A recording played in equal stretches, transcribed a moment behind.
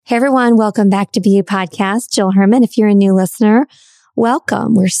Hey everyone, welcome back to BU Podcast. Jill Herman. If you're a new listener,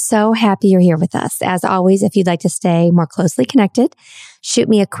 welcome. We're so happy you're here with us. As always, if you'd like to stay more closely connected, shoot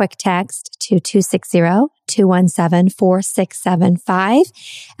me a quick text to 260-217-4675,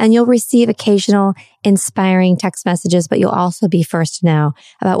 and you'll receive occasional inspiring text messages, but you'll also be first to know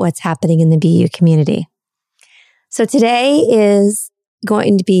about what's happening in the BU community. So today is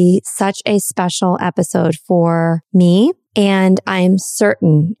going to be such a special episode for me. And I'm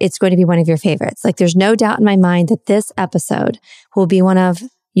certain it's going to be one of your favorites. Like there's no doubt in my mind that this episode will be one of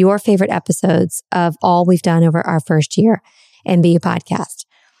your favorite episodes of all we've done over our first year in BU Podcast,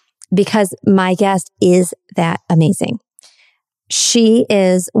 because my guest is that amazing. She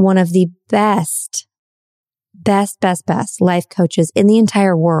is one of the best life coaches in the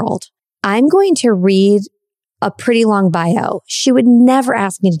entire world. I'm going to read a pretty long bio. She would never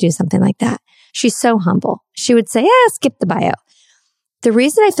ask me to do something like that. She's so humble. She would say, skip the bio. The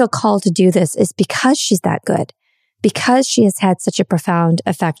reason I feel called to do this is because she's that good, because she has had such a profound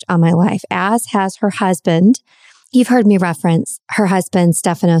effect on my life, as has her husband. You've heard me reference her husband,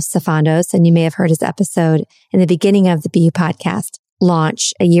 Stefanos Sifandos, and you may have heard his episode in the beginning of the BU Podcast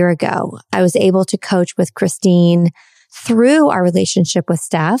launch a year ago. I was able to coach with Christine through our relationship with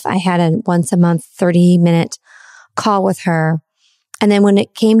Steph. I had a once a month, 30-minute call with her. And then when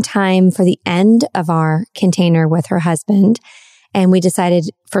it came time for the end of our container with her husband, and we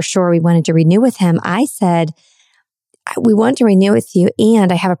decided for sure we wanted to renew with him, I said, we want to renew with you,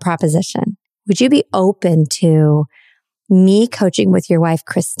 and I have a proposition. Would you be open to me coaching with your wife,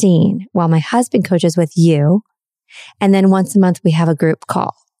 Christine, while my husband coaches with you? And then once a month, we have a group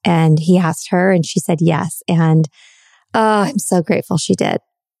call. And he asked her, and she said yes. And I'm so grateful she did.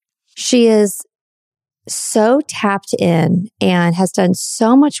 She is so tapped in and has done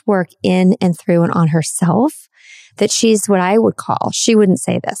so much work in and through and on herself that she's what I would call, she wouldn't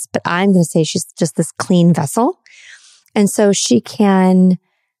say this, but I'm going to say she's just this clean vessel. And so she can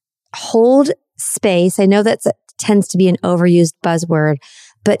hold space. I know that tends to be an overused buzzword,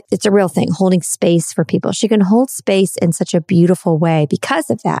 but it's a real thing, holding space for people. She can hold space in such a beautiful way because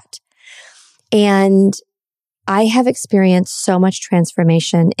of that. And I have experienced so much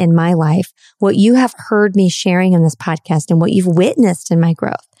transformation in my life. What you have heard me sharing in this podcast and what you've witnessed in my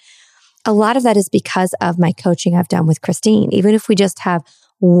growth, a lot of that is because of my coaching I've done with Christine. Even if we just have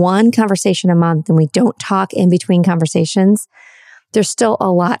one conversation a month and we don't talk in between conversations, there's still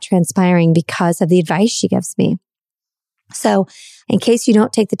a lot transpiring because of the advice she gives me. So in case you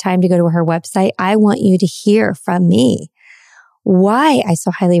don't take the time to go to her website, I want you to hear from me why I so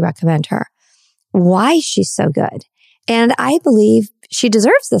highly recommend her, why she's so good. And I believe she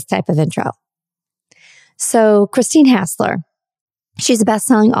deserves this type of intro. So Christine Hassler, she's a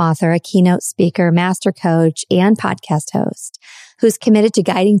best-selling author, a keynote speaker, master coach, and podcast host who's committed to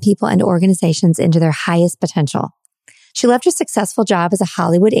guiding people and organizations into their highest potential. She left her successful job as a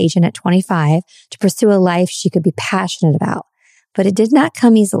Hollywood agent at 25 to pursue a life she could be passionate about, but it did not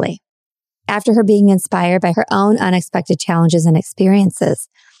come easily. After her being inspired by her own unexpected challenges and experiences,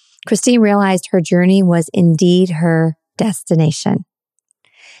 Christine realized her journey was indeed her destination.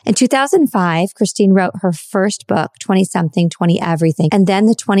 In 2005, Christine wrote her first book, 20-something, 20 Everything, and then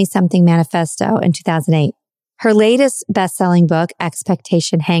the 20-something Manifesto in 2008. Her latest best-selling book,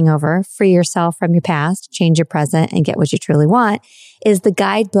 Expectation Hangover, Free Yourself from Your Past, Change Your Present, and Get What You Truly Want, is the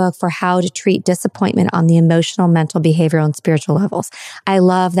guidebook for how to treat disappointment on the emotional, mental, behavioral, and spiritual levels. I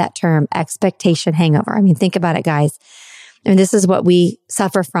love that term, expectation hangover. I mean, think about it, guys. I mean, this is what we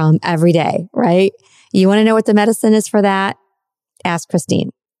suffer from every day, right? You want to know what the medicine is for that? Ask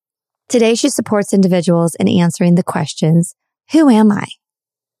Christine. Today, she supports individuals in answering the questions, who am I?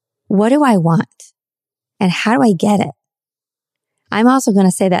 What do I want? And how do I get it? I'm also going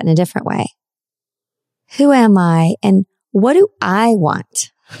to say that in a different way. Who am I and what do I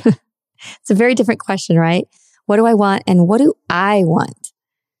want? It's a very different question, right? What do I want and what do I want?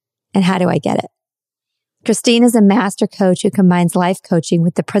 And how do I get it? Christine is a master coach who combines life coaching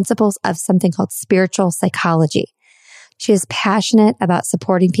with the principles of something called spiritual psychology. She is passionate about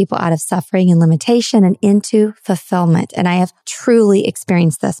supporting people out of suffering and limitation and into fulfillment. And I have truly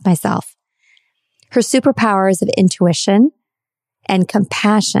experienced this myself. Her superpowers of intuition and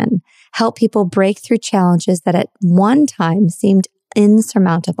compassion help people break through challenges that at one time seemed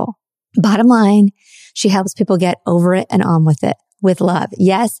insurmountable. Bottom line, she helps people get over it and on with it with love.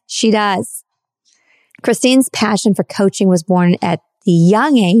 Yes, she does. Christine's passion for coaching was born at the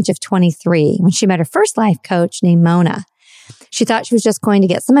young age of 23 when she met her first life coach named Mona. She thought she was just going to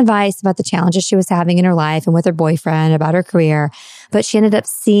get some advice about the challenges she was having in her life and with her boyfriend, about her career, but she ended up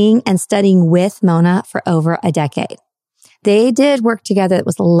seeing and studying with Mona for over a decade. They did work together that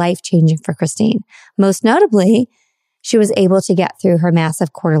was life-changing for Christine. Most notably, she was able to get through her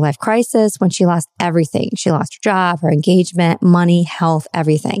massive quarter-life crisis when she lost everything. She lost her job, her engagement, money, health,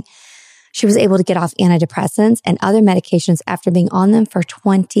 everything. She was able to get off antidepressants and other medications after being on them for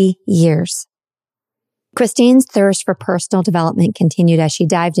 20 years. Christine's thirst for personal development continued as she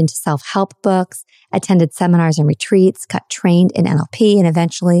dived into self-help books, attended seminars and retreats, got trained in NLP, and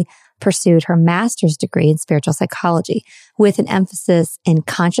eventually pursued her master's degree in spiritual psychology with an emphasis in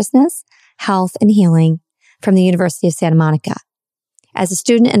consciousness, health, and healing from the University of Santa Monica. As a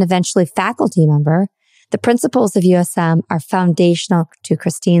student and eventually faculty member, the principles of USM are foundational to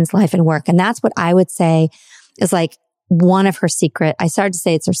Christine's life and work. And that's what I would say is like one of her secret. I started to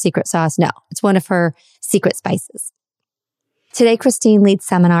say it's her secret sauce. No, it's one of her secret spices. Today, Christine leads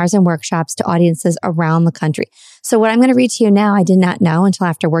seminars and workshops to audiences around the country. So what I'm going to read to you now, I did not know until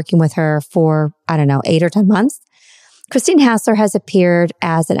after working with her for, 8 or 10 months. Christine Hassler has appeared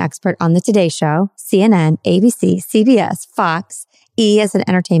as an expert on The Today Show, CNN, ABC, CBS, Fox, E as an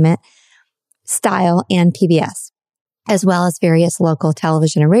entertainment, Style, and PBS, as well as various local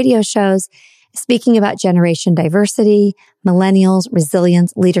television and radio shows, speaking about generation diversity, millennials,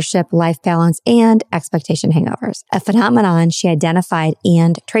 resilience, leadership, life balance, and expectation hangovers, a phenomenon she identified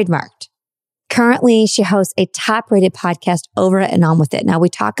and trademarked. Currently, she hosts a top-rated podcast over at And On With It. Now, we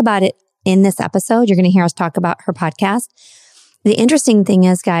talk about it in this episode. You're going to hear us talk about her podcast. The interesting thing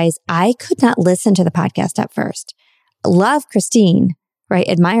is, guys, I could not listen to the podcast at first. Love Christine, right?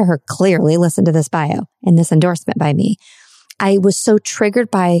 Admire her clearly. Listen to this bio and this endorsement by me. I was so triggered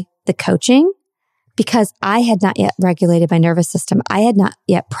by the coaching because I had not yet regulated my nervous system. I had not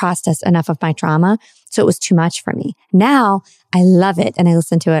yet processed enough of my trauma. So it was too much for me. Now I love it and I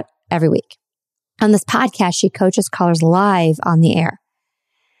listen to it every week. On this podcast, she coaches callers live on the air.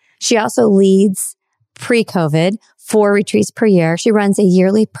 She also leads pre-COVID 4 retreats per year. She runs a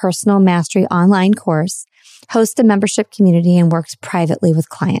yearly personal mastery online course, hosts a membership community, and works privately with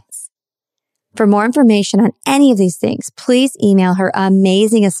clients. For more information on any of these things, please email her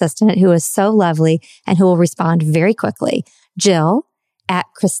amazing assistant who is so lovely and who will respond very quickly,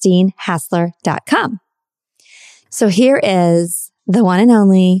 Jill@ChristineHassler.com. So here is the one and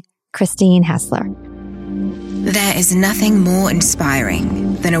only Christine Hassler. There is nothing more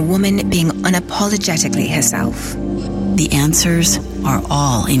inspiring than a woman being unapologetically herself. The answers are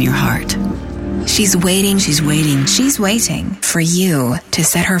all in your heart. She's waiting for you to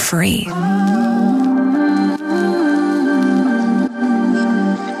set her free.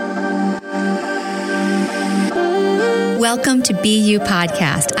 Welcome to Be You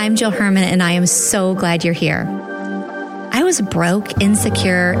Podcast. I'm Jill Herman, and I am so glad you're here. I was broke,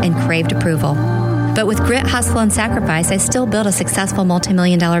 insecure, and craved approval. But with grit, hustle, and sacrifice, I still built a successful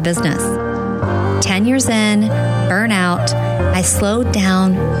multi-million-dollar business. 10 years in, burnout, I slowed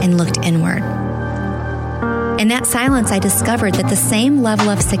down and looked inward. In that silence, I discovered that the same level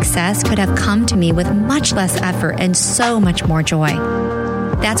of success could have come to me with much less effort and so much more joy.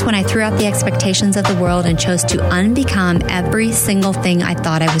 That's when I threw out the expectations of the world and chose to unbecome every single thing I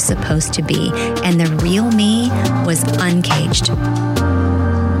thought I was supposed to be. And the real me was uncaged.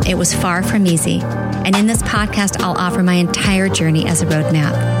 It was far from easy. And in this podcast, I'll offer my entire journey as a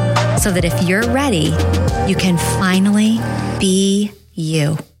roadmap so that if you're ready, you can finally be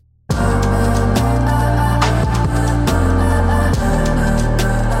you.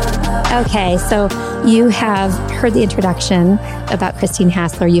 Okay, so you have heard the introduction about Christine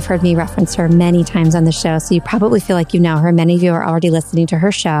Hassler. You've heard me reference her many times on the show, so you probably feel like you know her. Many of you are already listening to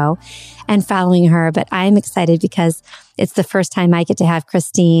her show and following her, but I'm excited because it's the first time I get to have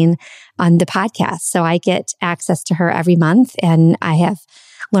Christine on the podcast. So I get access to her every month, and I have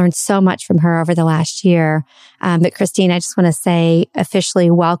learned so much from her over the last year. But Christine, I just want to say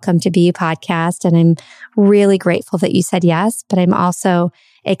officially welcome to Be You Podcast. And I'm really grateful that you said yes, but I'm also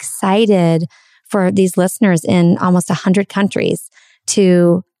excited for these listeners in almost 100 countries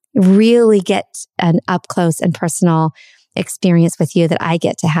to really get an up close and personal experience with you that I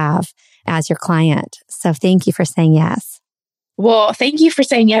get to have as your client. So thank you for saying yes. Well, thank you for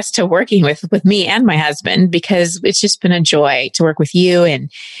saying yes to working with me and my husband, because it's just been a joy to work with you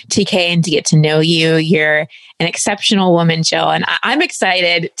and TK and to get to know you. You're an exceptional woman, Jill, and I'm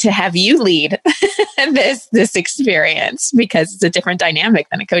excited to have you lead this experience because it's a different dynamic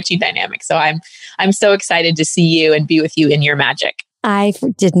than a coaching dynamic. So I'm so excited to see you and be with you in your magic. I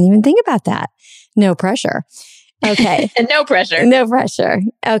didn't even think about that. No pressure. Okay. And no pressure. No pressure.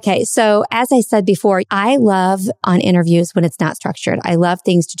 Okay. So as I said before, I love on interviews when it's not structured. I love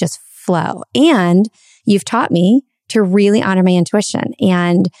things to just flow. And you've taught me to really honor my intuition.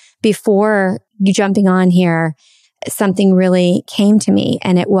 And before you jumping on here, something really came to me,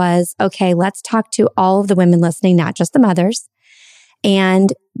 and it was, okay, let's talk to all of the women listening, not just the mothers.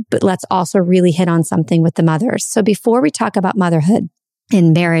 But let's also really hit on something with the mothers. So before we talk about motherhood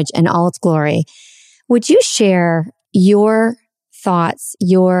and marriage and all its glory, would you share your thoughts,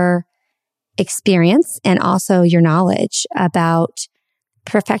 your experience, and also your knowledge about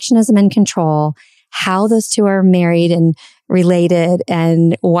perfectionism and control, how those two are married and related,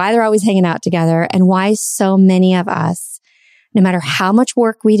 and why they're always hanging out together, and why so many of us, no matter how much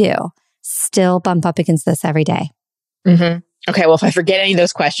work we do, still bump up against this every day? Mm-hmm. Okay. Well, if I forget any of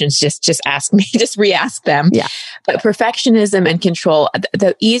those questions, just ask me, just re-ask them. Yeah. But perfectionism and control,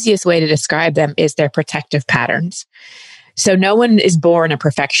 the easiest way to describe them is their protective patterns. So no one is born a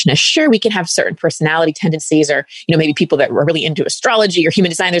perfectionist. Sure, we can have certain personality tendencies, or, maybe people that were really into astrology or human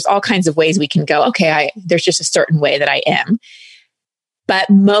design. There's all kinds of ways we can go, okay, there's just a certain way that I am.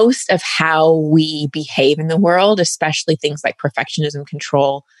 But most of how we behave in the world, especially things like perfectionism,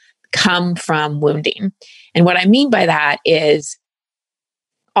 control, come from wounding. And what I mean by that is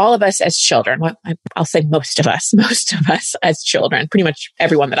all of us as children, I'll say most of us as children, pretty much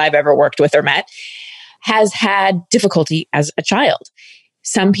everyone that I've ever worked with or met has had difficulty as a child.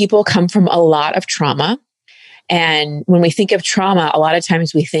 Some people come from a lot of trauma. And when we think of trauma, a lot of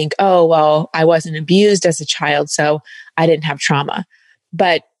times we think, oh, well, I wasn't abused as a child, so I didn't have trauma.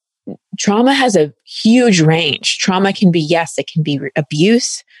 But trauma has a huge range. Trauma can be, yes, it can be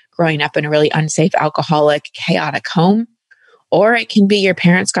abuse, growing up in a really unsafe, alcoholic, chaotic home, or it can be your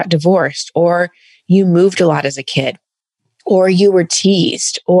parents got divorced, or you moved a lot as a kid, or you were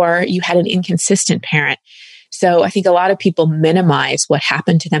teased, or you had an inconsistent parent. So I think a lot of people minimize what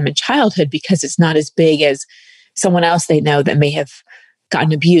happened to them in childhood because it's not as big as someone else they know that may have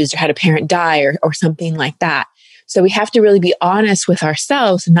gotten abused or had a parent die or something like that. So we have to really be honest with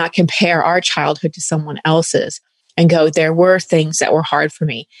ourselves and not compare our childhood to someone else's and go, there were things that were hard for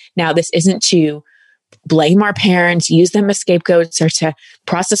me. Now, this isn't to blame our parents, use them as scapegoats, or to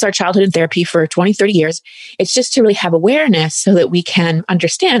process our childhood in therapy for 20, 30 years. It's just to really have awareness so that we can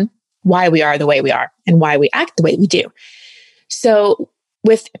understand why we are the way we are and why we act the way we do. So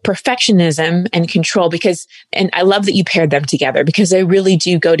with perfectionism and control, and I love that you paired them together because they really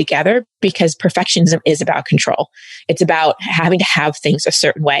do go together, because perfectionism is about control. It's about having to have things a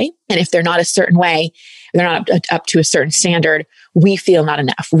certain way. And if they're not a certain way, they're not up to a certain standard, we feel not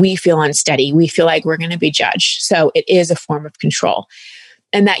enough. We feel unsteady. We feel like we're going to be judged. So it is a form of control.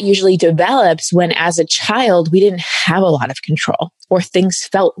 And that usually develops when, as a child, we didn't have a lot of control, or things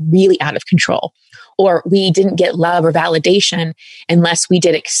felt really out of control, or we didn't get love or validation unless we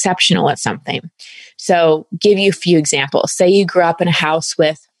did exceptional at something. So give you a few examples. Say you grew up in a house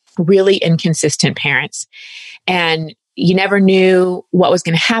with really inconsistent parents, and you never knew what was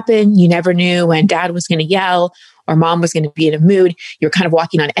going to happen. You never knew when dad was going to yell or mom was going to be in a mood. You're kind of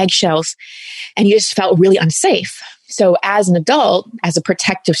walking on eggshells, and you just felt really unsafe. So as an adult, as a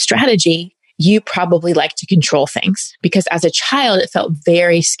protective strategy, you probably like to control things, because as a child, it felt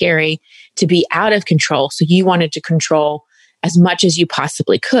very scary to be out of control. So you wanted to control as much as you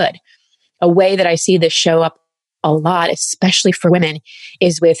possibly could. A way that I see this show up a lot, especially for women,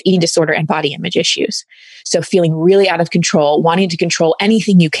 is with eating disorder and body image issues. So feeling really out of control, wanting to control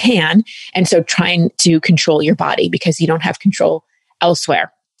anything you can. And so trying to control your body because you don't have control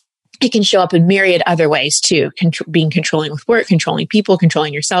elsewhere. It can show up in myriad other ways too, being controlling with work, controlling people,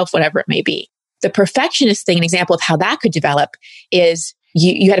 controlling yourself, whatever it may be. The perfectionist thing, an example of how that could develop is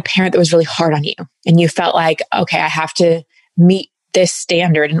you had a parent that was really hard on you, and you felt like, okay, I have to meet this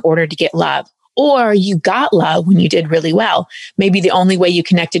standard in order to get love. Or you got love when you did really well. Maybe the only way you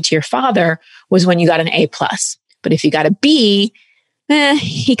connected to your father was when you got an A+. But if you got a B,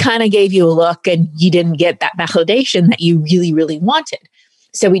 he kind of gave you a look and you didn't get that validation that you really, really wanted.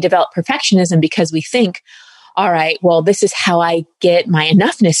 So we develop perfectionism because we think, all right, well, this is how I get my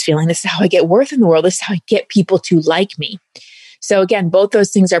enoughness feeling. This is how I get worth in the world. This is how I get people to like me. So again, both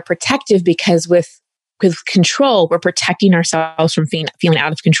those things are protective, because with control, we're protecting ourselves from feeling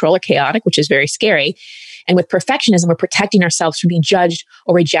out of control or chaotic, which is very scary. And with perfectionism, we're protecting ourselves from being judged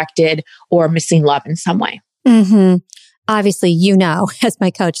or rejected or missing love in some way. Mm-hmm. Obviously, as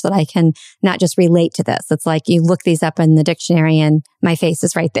my coach, that I can not just relate to this. It's like you look these up in the dictionary and my face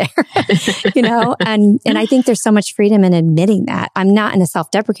is right there, and I think there's so much freedom in admitting that. I'm not in a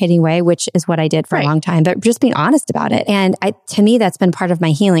self-deprecating way, which is what I did for a long time, but just being honest about it. And to me, that's been part of my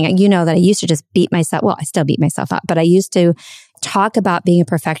healing. You know that I used to just beat myself. Well, I still beat myself up, but I used to talk about being a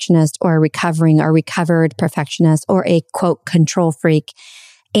perfectionist or a recovering or recovered perfectionist or a quote control freak.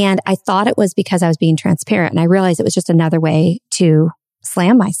 And I thought it was because I was being transparent. And I realized it was just another way to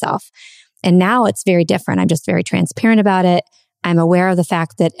slam myself. And now it's very different. I'm just very transparent about it. I'm aware of the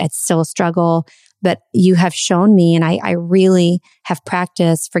fact that it's still a struggle, but you have shown me, and I really have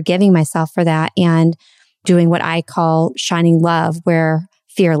practiced forgiving myself for that and doing what I call shining love where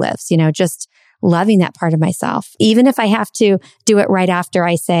fear lives, just loving that part of myself. Even if I have to do it right after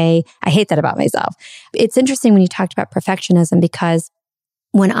I say, I hate that about myself. It's interesting when you talked about perfectionism, because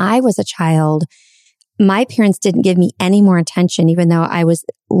when I was a child, my parents didn't give me any more attention, even though I was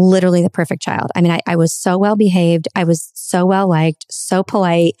literally the perfect child. I mean, I was so well behaved. I was so well liked, so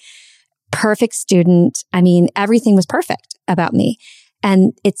polite, perfect student. I mean, everything was perfect about me.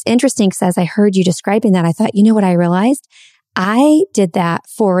 And it's interesting because as I heard you describing that, I thought, you know what I realized? I did that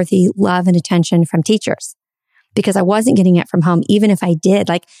for the love and attention from teachers because I wasn't getting it from home. Even if I did,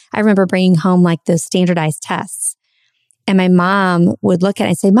 like I remember bringing home like those standardized tests, and my mom would look at it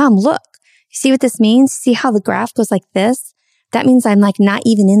and say, Mom, look, you see what this means? See how the graph goes like this? That means I'm like not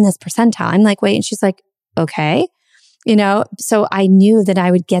even in this percentile. I'm like, wait. And she's like, okay. So I knew that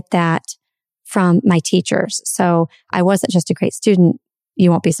I would get that from my teachers. So I wasn't just a great student. You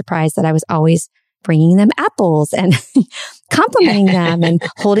won't be surprised that I was always bringing them apples and complimenting them and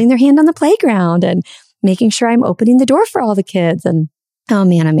holding their hand on the playground and making sure I'm opening the door for all the kids. And oh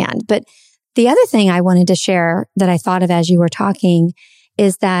man. But the other thing I wanted to share that I thought of as you were talking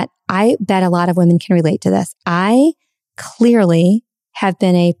is that I bet a lot of women can relate to this. I clearly have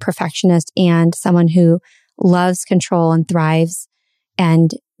been a perfectionist and someone who loves control and thrives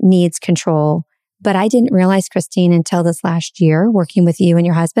and needs control. But I didn't realize, Christine, until this last year working with you and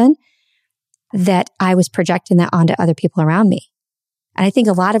your husband, that I was projecting that onto other people around me. And I think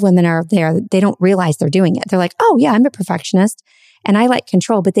a lot of women are there. They don't realize they're doing it. They're like, oh yeah, I'm a perfectionist and I like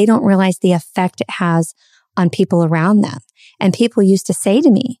control, but they don't realize the effect it has on people around them. And people used to say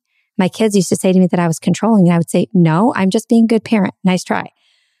to me, my kids used to say to me that I was controlling, and I would say, no, I'm just being a good parent. Nice try.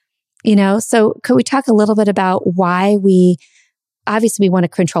 So could we talk a little bit about why obviously we want to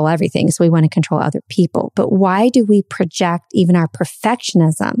control everything. So we want to control other people, but why do we project even our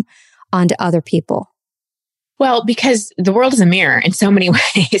perfectionism onto other people? Well, because the world is a mirror in so many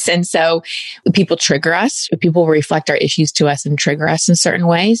ways. And so people trigger us, people reflect our issues to us and trigger us in certain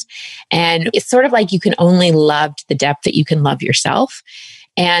ways. And it's sort of like you can only love to the depth that you can love yourself.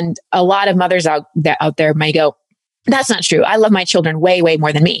 And a lot of mothers out there might go, that's not true. I love my children way, way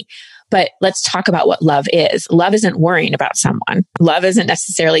more than me. But let's talk about what love is. Love isn't worrying about someone. Love isn't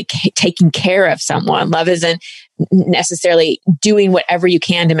necessarily taking care of someone. Love isn't necessarily doing whatever you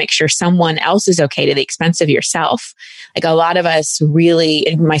can to make sure someone else is okay to the expense of yourself. Like a lot of us really,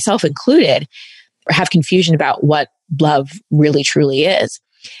 and myself included, have confusion about what love really truly is.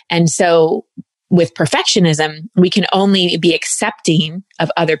 And so with perfectionism, we can only be accepting of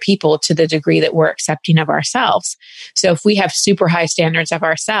other people to the degree that we're accepting of ourselves. So if we have super high standards of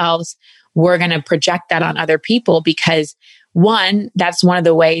ourselves, we're going to project that on other people because one, that's one of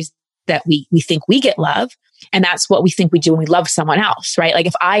the ways that we think we get love. And that's what we think we do when we love someone else, right? Like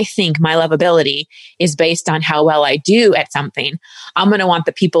if I think my lovability is based on how well I do at something, I'm going to want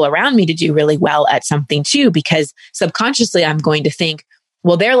the people around me to do really well at something too, because subconsciously I'm going to think,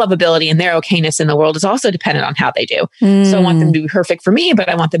 well, their lovability and their okayness in the world is also dependent on how they do. So I want them to be perfect for me, but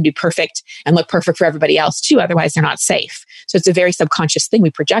I want them to be perfect and look perfect for everybody else too. Otherwise, they're not safe. So it's a very subconscious thing we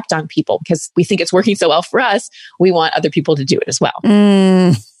project on people because we think it's working so well for us. We want other people to do it as well.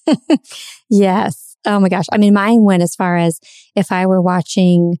 Yes. Oh my gosh. I mean, mine went as far as if I were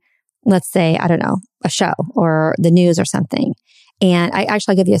watching, let's say, I don't know, a show or the news or something. And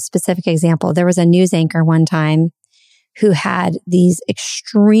I'll give you a specific example. There was a news anchor one time who had these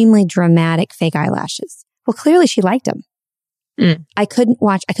extremely dramatic fake eyelashes. Well, clearly she liked them. I couldn't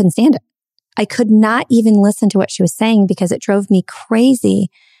stand it. I could not even listen to what she was saying because it drove me crazy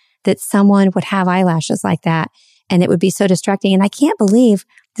that someone would have eyelashes like that. And it would be so distracting. And I can't believe,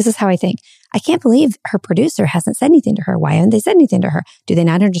 this is how I think, I can't believe her producer hasn't said anything to her. Why haven't they said anything to her? Do they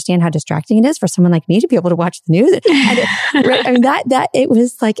not understand how distracting it is for someone like me to be able to watch the news? Right? I mean, it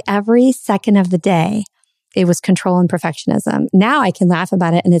was like every second of the day, it was control and perfectionism. Now I can laugh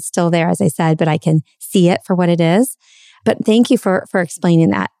about it and it's still there, as I said, but I can see it for what it is. But thank you for explaining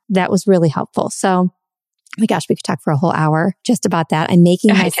that. That was really helpful. So, oh my gosh, we could talk for a whole hour just about that. I'm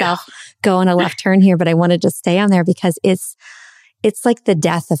making myself go on a left turn here, but I wanted to stay on there because it's like the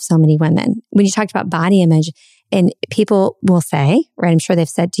death of so many women. When you talked about body image, and people will say, right, I'm sure they've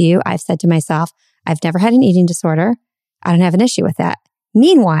said to you, I've said to myself, I've never had an eating disorder. I don't have an issue with that.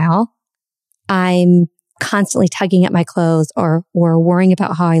 Meanwhile, I'm constantly tugging at my clothes or worrying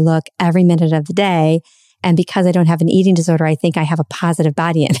about how I look every minute of the day. And because I don't have an eating disorder, I think I have a positive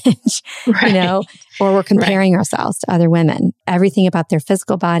body image, right. Or we're comparing ourselves to other women. Everything about their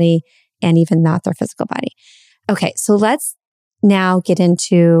physical body and even not their physical body. Okay, so let's now get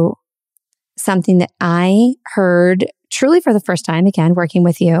into something that I heard truly for the first time, again, working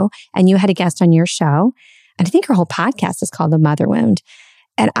with you, and you had a guest on your show. And I think her whole podcast is called The Mother Wound.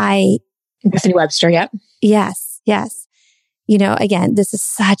 And Bethany Webster, yep. Yes. You know, again, this is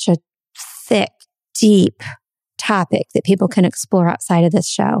such a thick, deep topic that people can explore outside of this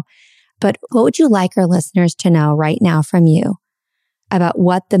show. But what would you like our listeners to know right now from you about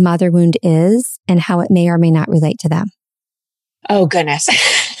what the mother wound is and how it may or may not relate to them? Oh, goodness.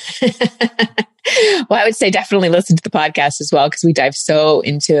 Well, I would say definitely listen to the podcast as well, because we dive so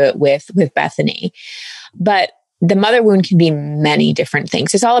into it with Bethany. But the mother wound can be many different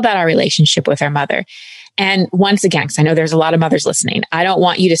things. It's all about our relationship with our mother. And once again, because I know there's a lot of mothers listening, I don't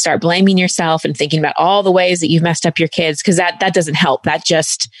want you to start blaming yourself and thinking about all the ways that you've messed up your kids, because that doesn't help. That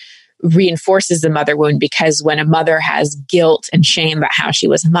just reinforces the mother wound, because when a mother has guilt and shame about how she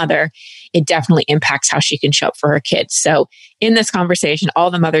was a mother, it definitely impacts how she can show up for her kids. So in this conversation, all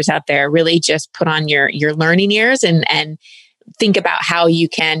the mothers out there, really just put on your learning ears and think about how you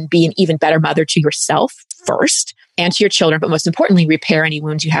can be an even better mother to yourself first and to your children, but most importantly, repair any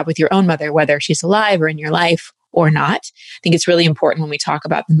wounds you have with your own mother, whether she's alive or in your life or not. I think it's really important when we talk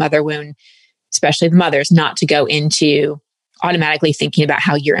about the mother wound, especially the mothers, not to go into automatically thinking about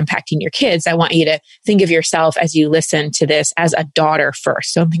how you're impacting your kids. I want you to think of yourself as you listen to this as a daughter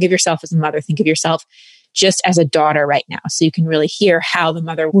first. Don't think of yourself as a mother. Think of yourself just as a daughter right now, so you can really hear how the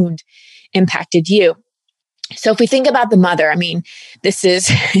mother wound impacted you. So if we think about the mother, I mean, this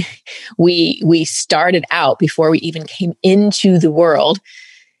is, we started out before we even came into the world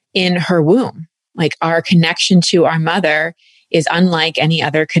in her womb. Like, our connection to our mother is unlike any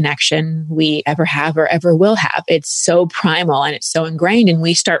other connection we ever have or ever will have. It's so primal and it's so ingrained, and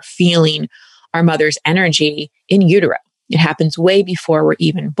we start feeling our mother's energy in utero. It happens way before we're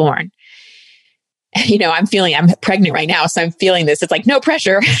even born. You know, I'm pregnant right now, so I'm feeling this. It's like, no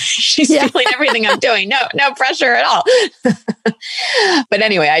pressure. She's feeling everything I'm doing. No pressure at all. But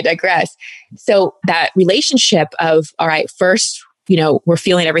anyway, I digress. So that relationship of, all right, first, you know, we're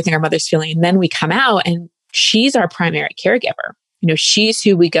feeling everything our mother's feeling, and then we come out and she's our primary caregiver. You know, she's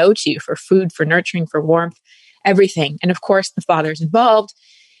who we go to for food, for nurturing, for warmth, everything. And of course, the father's involved,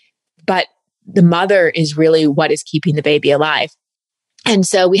 but the mother is really what is keeping the baby alive. And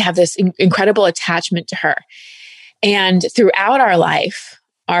so we have this incredible attachment to her. And throughout our life,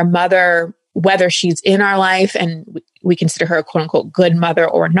 our mother, whether she's in our life and we consider her a quote unquote good mother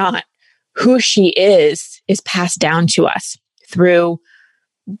or not, who she is passed down to us through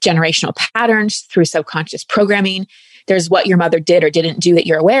generational patterns, through subconscious programming. There's what your mother did or didn't do that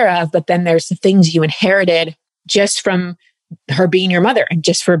you're aware of, but then there's the things you inherited just from her being your mother and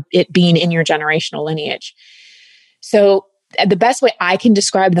just for it being in your generational lineage. So the best way I can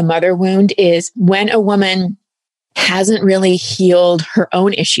describe the mother wound is when a woman hasn't really healed her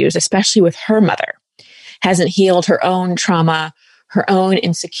own issues, especially with her mother, hasn't healed her own trauma, her own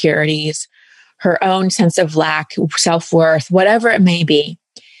insecurities, her own sense of lack, self-worth, whatever it may be,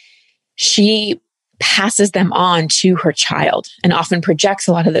 she passes them on to her child and often projects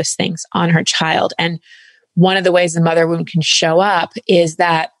a lot of those things on her child. And one of the ways the mother wound can show up is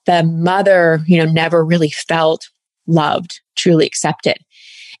that the mother, you know, never really felt loved, truly accepted.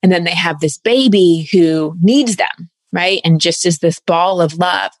 And then they have this baby who needs them, right? And just is this ball of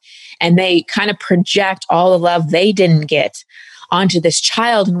love. And they kind of project all the love they didn't get onto this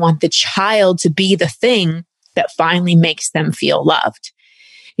child and want the child to be the thing that finally makes them feel loved.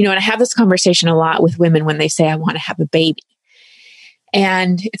 You know, and I have this conversation a lot with women when they say, I want to have a baby.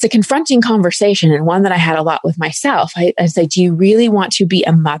 And it's a confronting conversation, and one that I had a lot with myself. I say, do you really want to be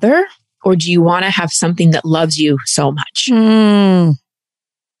a mother, or do you want to have something that loves you so much?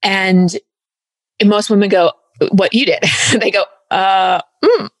 And most women go, what you did. They go,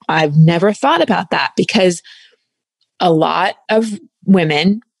 I've never thought about that, because a lot of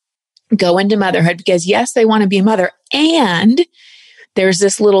women go into motherhood because yes, they want to be a mother. And there's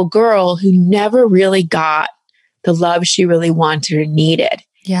this little girl who never really got the love she really wanted or needed.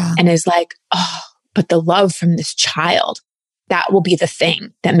 Yeah. And is like, oh, but the love from this child, that will be the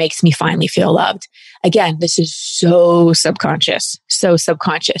thing that makes me finally feel loved. Again, this is so subconscious.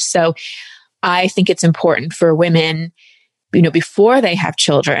 So I think it's important for women, you know, before they have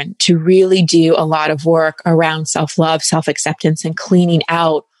children, to really do a lot of work around self-love, self-acceptance, and cleaning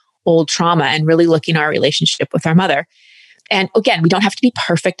out old trauma and really looking at our relationship with our mother. And again, we don't have to be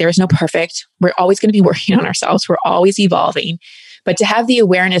perfect. There is no perfect. We're always going to be working on ourselves. We're always evolving. But to have the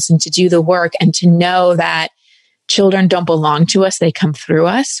awareness and to do the work and to know that children don't belong to us, they come through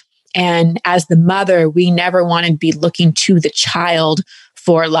us. And as the mother, we never want to be looking to the child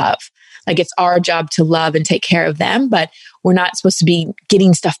for love. Like it's our job to love and take care of them, but we're not supposed to be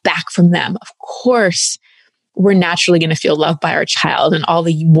getting stuff back from them. Of course, we're naturally going to feel loved by our child and all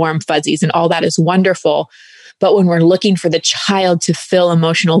the warm fuzzies and all that is wonderful. But when we're looking for the child to fill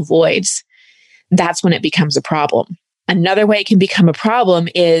emotional voids, that's when it becomes a problem. Another way it can become a problem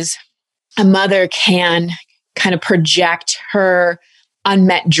is a mother can kind of project her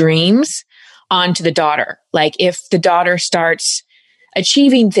unmet dreams onto the daughter. Like if the daughter starts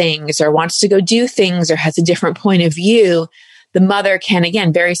achieving things or wants to go do things or has a different point of view, the mother can,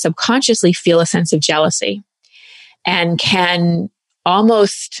 again, very subconsciously feel a sense of jealousy and can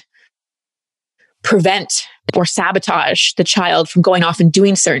almost prevent or sabotage the child from going off and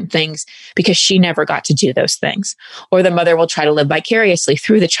doing certain things because she never got to do those things. Or the mother will try to live vicariously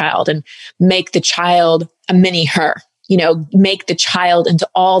through the child and make the child a mini her, make the child into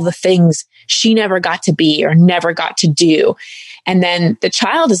all the things she never got to be or never got to do. And then the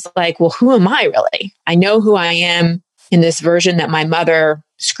child is like, well, who am I really? I know who I am in this version that my mother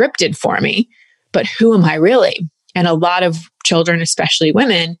scripted for me, but who am I really? And a lot of children, especially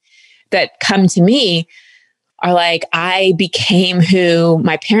women that come to me are like, I became who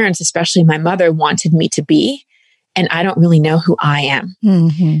my parents, especially my mother, wanted me to be. And I don't really know who I am.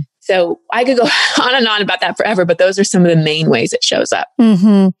 Mm-hmm. So I could go on and on about that forever, but those are some of the main ways it shows up.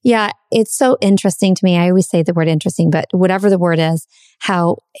 Mm-hmm. Yeah, it's so interesting to me. I always say the word interesting, but whatever the word is,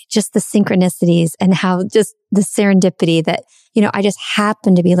 how just the synchronicities and how just the serendipity that, I just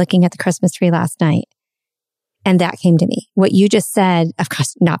happened to be looking at the Christmas tree last night. And that came to me. What you just said, of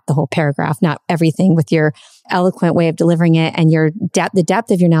course, not the whole paragraph, not everything with your eloquent way of delivering it and the depth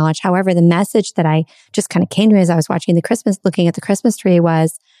of your knowledge. However, the message that I just kind of came to me as I was looking at the Christmas tree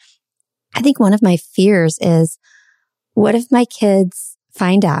was, I think one of my fears is, what if my kids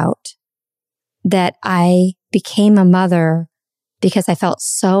find out that I became a mother because I felt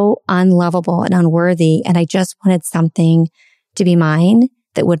so unlovable and unworthy and I just wanted something to be mine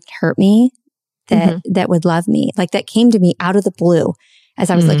that wouldn't hurt me, that would love me. Like that came to me out of the blue as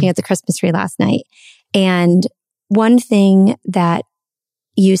I was looking at the Christmas tree last night. And one thing that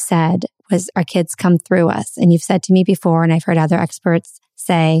you said was our kids come through us. And you've said to me before, and I've heard other experts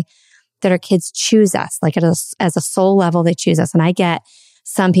say that our kids choose us, like as a soul level, they choose us. And I get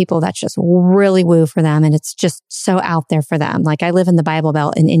some people that's just really woo for them. And it's just so out there for them. Like I live in the Bible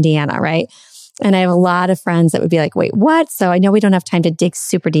Belt in Indiana, right? And I have a lot of friends that would be like, wait, what? So I know we don't have time to dig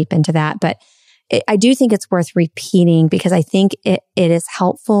super deep into that, but I do think it's worth repeating because I think it is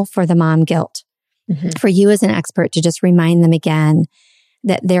helpful for the mom guilt, for you as an expert to just remind them again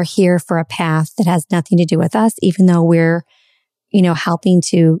that they're here for a path that has nothing to do with us, even though we're, helping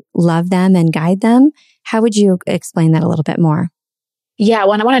to love them and guide them. How would you explain that a little bit more? Yeah,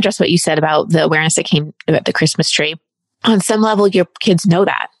 well, I want to address what you said about the awareness that came about the Christmas tree. On some level, your kids know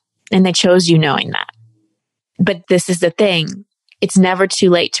that, and they chose you knowing that. But this is the thing. It's never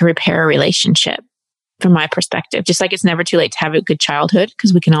too late to repair a relationship from my perspective. Just like it's never too late to have a good childhood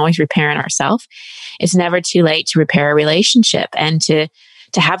because we can always reparent ourselves. It's never too late to repair a relationship and to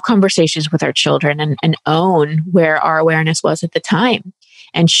have conversations with our children and own where our awareness was at the time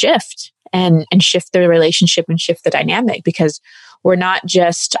and shift and shift the relationship and shift the dynamic because we're not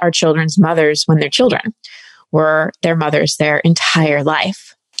just our children's mothers when they're children. We're their mothers their entire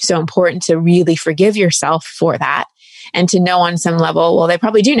life. So important to really forgive yourself for that. And to know on some level, well, they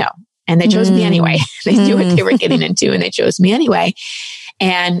probably do know. And they chose me anyway. They knew what they were getting into and they chose me anyway.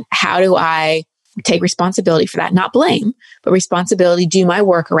 And how do I take responsibility for that? Not blame, but responsibility, do my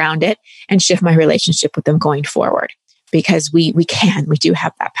work around it and shift my relationship with them going forward. Because we do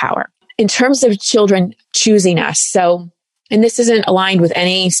have that power. In terms of children choosing us, and this isn't aligned with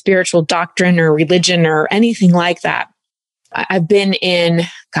any spiritual doctrine or religion or anything like that. I've been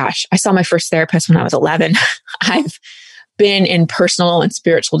I saw my first therapist when I was 11. I've been in personal and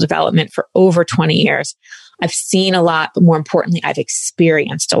spiritual development for over 20 years. I've seen a lot, but more importantly, I've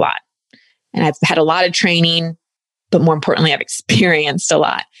experienced a lot. And I've had a lot of training, but more importantly, I've experienced a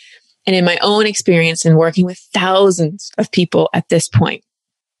lot. And in my own experience and working with thousands of people at this point,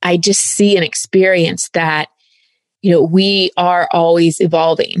 I just see and experience that, we are always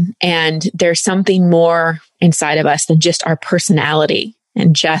evolving and there's something more inside of us than just our personality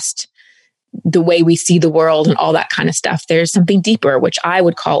and just the way we see the world and all that kind of stuff. There's something deeper, which I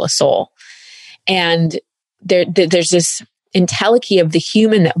would call a soul. And there's this entelechy of the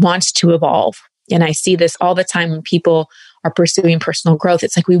human that wants to evolve. And I see this all the time when people are pursuing personal growth.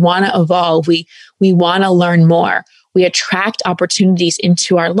 It's like we want to evolve. We want to learn more. We attract opportunities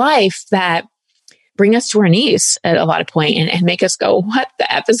into our life that bring us to our knees at a lot of point and make us go, what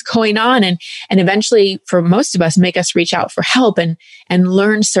the F is going on? And eventually for most of us, make us reach out for help and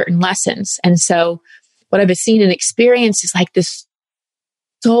learn certain lessons. And so what I've been seeing and experienced is like this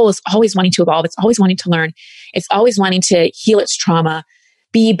soul is always wanting to evolve. It's always wanting to learn. It's always wanting to heal its trauma,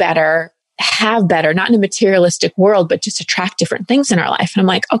 be better, have better, not in a materialistic world, but just attract different things in our life. And I'm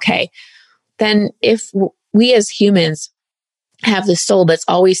like, okay, then if we as humans have this soul that's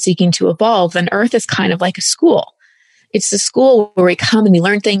always seeking to evolve, then Earth is kind of like a school. It's the school where we come and we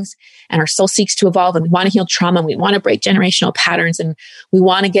learn things and our soul seeks to evolve and we want to heal trauma and we want to break generational patterns and we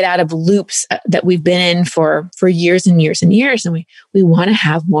want to get out of loops that we've been in for years and years and years. And we want to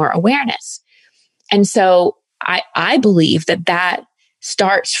have more awareness. And so I believe that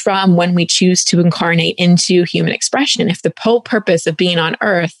starts from when we choose to incarnate into human expression. If the whole purpose of being on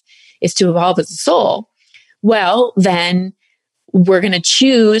Earth is to evolve as a soul, well, then we're going to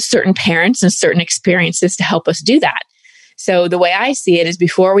choose certain parents and certain experiences to help us do that. So the way I see it is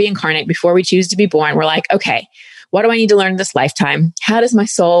before we incarnate, before we choose to be born, we're like, okay, what do I need to learn in this lifetime? How does my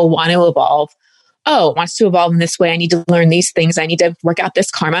soul want to evolve? Oh, it wants to evolve in this way. I need to learn these things. I need to work out this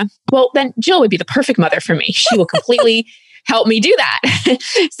karma. Well, then Jill would be the perfect mother for me. She will completely help me do that.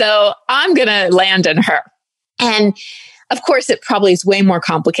 So I'm going to land in her. And of course, it probably is way more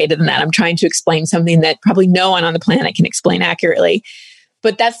complicated than that. I'm trying to explain something that probably no one on the planet can explain accurately.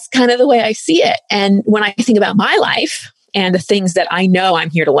 But that's kind of the way I see it. And when I think about my life and the things that I know I'm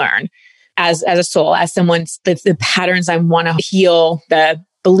here to learn as a soul, as someone, the patterns I want to heal, the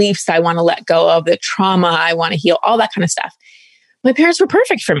beliefs I want to let go of, the trauma I want to heal, all that kind of stuff. My parents were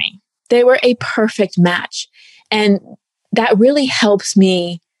perfect for me. They were a perfect match. And that really helps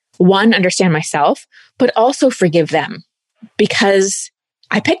me, one, understand myself, but also forgive them because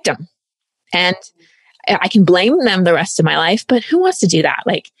I picked them. And I can blame them the rest of my life, but who wants to do that?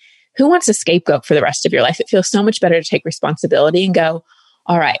 Like, who wants a scapegoat for the rest of your life? It feels so much better to take responsibility and go,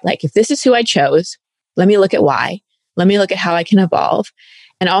 all right, like if this is who I chose, let me look at why. Let me look at how I can evolve.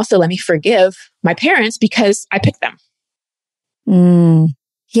 And also let me forgive my parents because I picked them.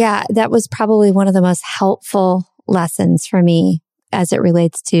 Yeah, that was probably one of the most helpful lessons for me as it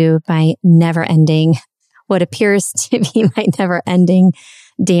relates to my never ending, what appears to be my never ending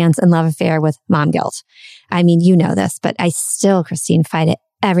dance and love affair with mom guilt. I mean, you know this, but I still, Christine, fight it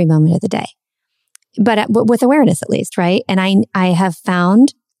every moment of the day. But with awareness, at least, right? And I have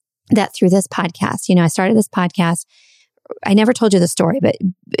found that through this podcast, I started this podcast. I never told you the story, but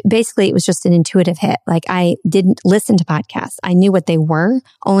basically it was just an intuitive hit. Like I didn't listen to podcasts. I knew what they were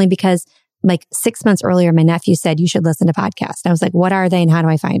only because like 6 months earlier, my nephew said, you should listen to podcasts. I was like, what are they and how do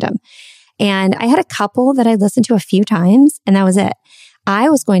I find them? And I had a couple that I listened to a few times and that was it. I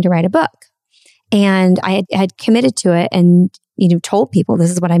was going to write a book and I had committed to it and, told people this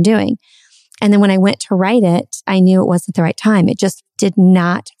is what I'm doing. And then when I went to write it, I knew it wasn't the right time. It just did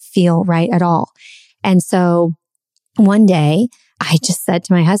not feel right at all. And so one day I just said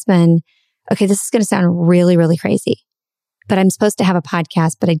to my husband, okay, this is going to sound really, really crazy, but I'm supposed to have a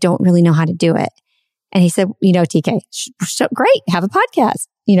podcast, but I don't really know how to do it. And he said, TK, great, have a podcast.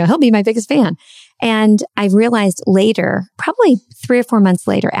 He'll be my biggest fan. And I realized later, probably 3 or 4 months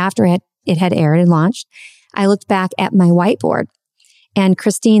later, after it had aired and launched, I looked back at my whiteboard. And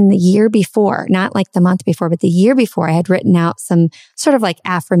Christine, the year before, not like the month before, but the year before, I had written out some sort of like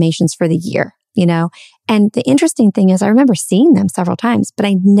affirmations for the year, And the interesting thing is I remember seeing them several times, but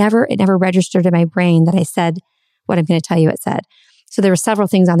it never registered in my brain that I said what I'm going to tell you it said. So there were several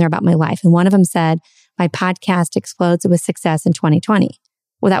things on there about my life. And one of them said, my podcast explodes with success in 2020.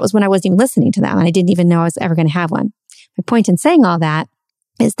 Well, that was when I wasn't even listening to them. And I didn't even know I was ever going to have one. My point in saying all that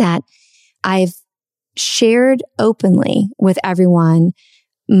is that I've shared openly with everyone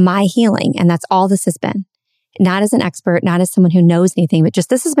my healing. And that's all this has been. Not as an expert, not as someone who knows anything, but just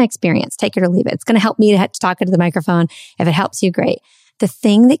this is my experience. Take it or leave it. It's going to help me to talk into the microphone. If it helps you, great. The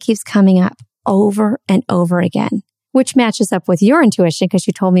thing that keeps coming up over and over again, which matches up with your intuition, because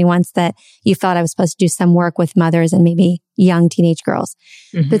you told me once that you thought I was supposed to do some work with mothers and maybe young teenage girls.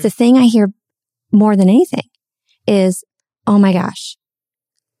 Mm-hmm. But the thing I hear more than anything is, oh my gosh,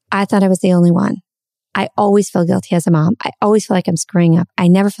 I thought I was the only one. I always feel guilty as a mom. I always feel like I'm screwing up. I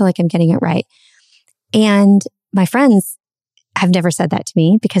never feel like I'm getting it right. And my friends have never said that to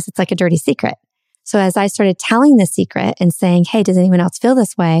me because it's like a dirty secret. So as I started telling the secret and saying, hey, does anyone else feel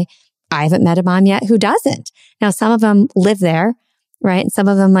this way? I haven't met a mom yet who doesn't. Now, some of them live there, right? And some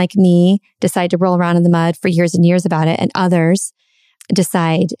of them, like me, decide to roll around in the mud for years and years about it. And others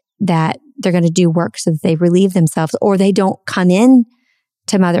decide that they're going to do work so that they relieve themselves or they don't come in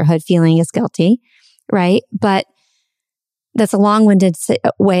to motherhood feeling as guilty, right? But That's a long-winded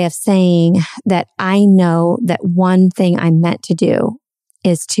way of saying that I know that one thing I'm meant to do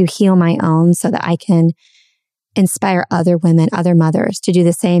is to heal my own so that I can inspire other women, other mothers to do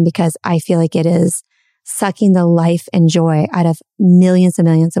the same, because I feel like it is sucking the life and joy out of millions and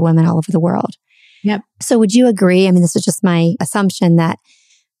millions of women all over the world. Yep. So would you agree? I mean, this is just my assumption that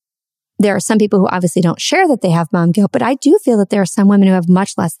there are some people who obviously don't share that they have mom guilt, but I do feel that there are some women who have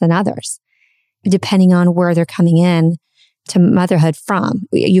much less than others, depending on where they're coming in to motherhood from.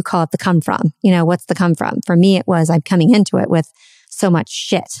 You call it the come from. You know, what's the come from? For me, it was I'm coming into it with so much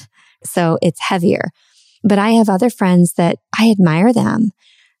shit. So it's heavier. But I have other friends that I admire them.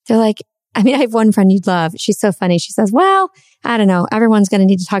 They're like, I mean, I have one friend you'd love. She's so funny. She says, well, I don't know. Everyone's going to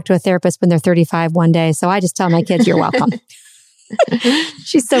need to talk to a therapist when they're 35 one day. So I just tell my kids, you're welcome.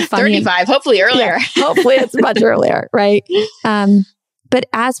 She's so funny. 35, hopefully earlier. Yeah, hopefully it's much earlier, right? But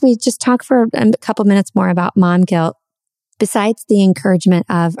as we just talk for a couple minutes more about mom guilt, besides the encouragement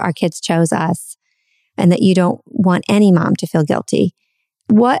of our kids chose us and that you don't want any mom to feel guilty,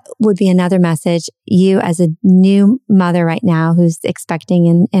 what would be another message you as a new mother right now who's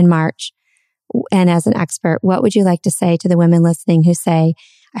expecting in March and as an expert, what would you like to say to the women listening who say,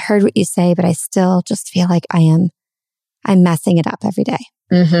 I heard what you say, but I still just feel like I'm messing it up every day?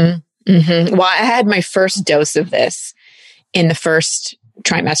 Mm-hmm. Mm-hmm. Well, I had my first dose of this in the first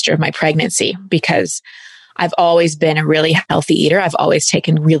trimester of my pregnancy because I've always been a really healthy eater. I've always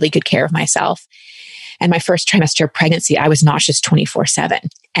taken really good care of myself. And my first trimester of pregnancy, I was nauseous 24/7.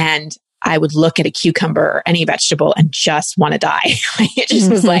 And I would look at a cucumber or any vegetable and just want to die. It just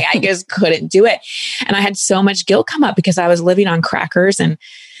was like, I just couldn't do it. And I had so much guilt come up because I was living on crackers and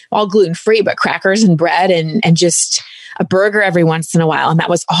all gluten-free, but crackers and bread and just a burger every once in a while. And that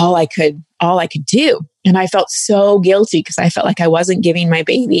was all I could do. And I felt so guilty because I felt like I wasn't giving my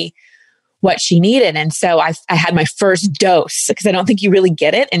baby what she needed. And so I had my first dose because I don't think you really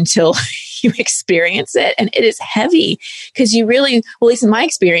get it until you experience it. And it is heavy because you really, well, at least in my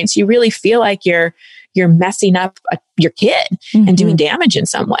experience, you really feel like you're messing up your kid and doing damage in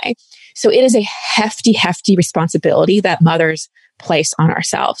some way. So it is a hefty, hefty responsibility that mothers place on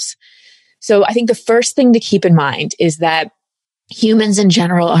ourselves. So I think the first thing to keep in mind is that humans in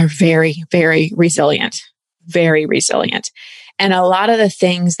general are very, very resilient, very resilient. And a lot of the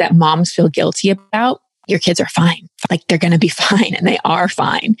things that moms feel guilty about, your kids are fine. Like they're going to be fine and they are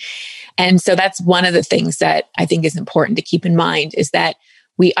fine. And so that's one of the things that I think is important to keep in mind is that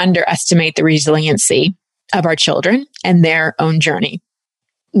we underestimate the resiliency of our children and their own journey.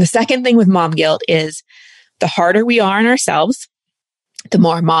 The second thing with mom guilt is the harder we are on ourselves, the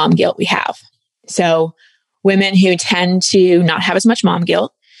more mom guilt we have. So women who tend to not have as much mom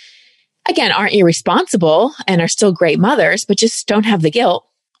guilt, again, aren't irresponsible and are still great mothers, but just don't have the guilt,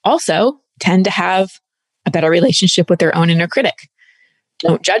 also tend to have a better relationship with their own inner critic.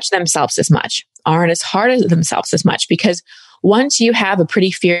 Don't judge themselves as much, aren't as hard on themselves as much, because once you have a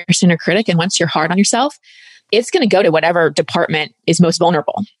pretty fierce inner critic and once you're hard on yourself, it's going to go to whatever department is most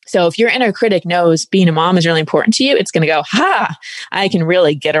vulnerable. So if your inner critic knows being a mom is really important to you, it's going to go, I can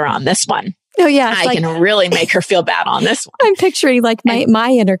really get her on this one. Oh yeah. I can really make her feel bad on this one. I'm picturing like my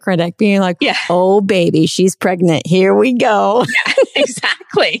inner critic being like, oh baby, she's pregnant. Here we go. Yeah,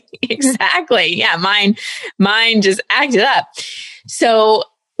 exactly. Exactly. Yeah. Mine just acted up. So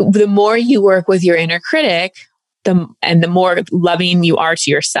the more you work with your inner critic, the more loving you are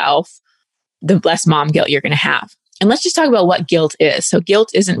to yourself, the less mom guilt you're going to have. And let's just talk about what guilt is. So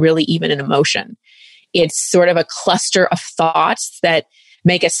guilt isn't really even an emotion. It's sort of a cluster of thoughts that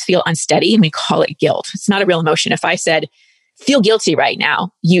make us feel unsteady, and we call it guilt. It's not a real emotion. If I said, feel guilty right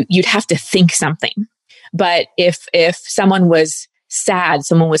now, you'd have to think something. But if someone was sad,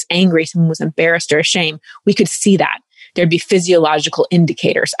 someone was angry, someone was embarrassed or ashamed, we could see that. There'd be physiological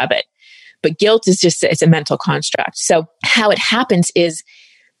indicators of it. But guilt is it's a mental construct. So how it happens is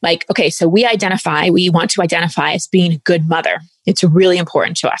like, okay, so we want to identify as being a good mother. It's really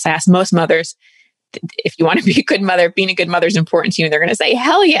important to us. I ask most mothers, if you want to be a good mother, being a good mother is important to you. And they're going to say,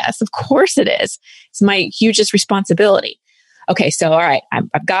 hell yes, of course it is. It's my hugest responsibility. Okay, so all right,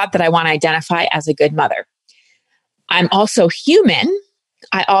 I've got that I want to identify as a good mother. I'm also human.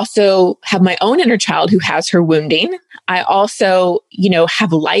 I also have my own inner child who has her wounding. I also,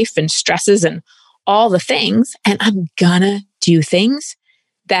 have life and stresses and all the things. And I'm gonna do things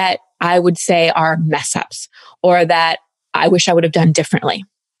that I would say are mess ups or that I wish I would have done differently.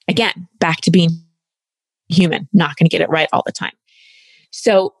 Again, back to being human, not going to get it right all the time.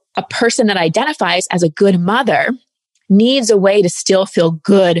 So a person that identifies as a good mother needs a way to still feel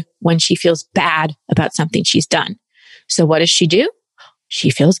good when she feels bad about something she's done. So what does she do? She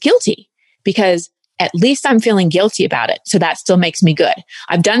feels guilty because at least I'm feeling guilty about it. So that still makes me good.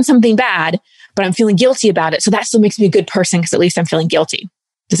 I've done something bad, but I'm feeling guilty about it. So that still makes me a good person because at least I'm feeling guilty.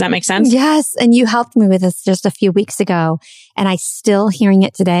 Does that make sense? Yes. And you helped me with this just a few weeks ago. And I still hearing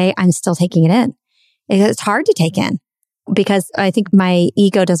it today. I'm still taking it in. It's hard to take in because I think my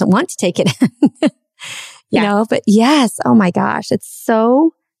ego doesn't want to take it in, you know, but yes. Oh my gosh. It's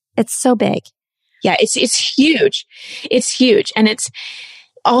so big. Yeah. It's huge. It's huge. And it's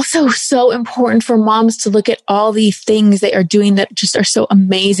also so important for moms to look at all the things they are doing that just are so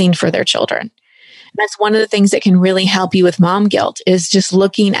amazing for their children. That's one of the things that can really help you with mom guilt is just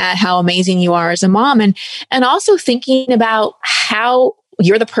looking at how amazing you are as a mom and also thinking about how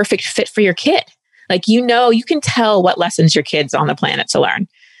you're the perfect fit for your kid. Like, you can tell what lessons your kid's on the planet to learn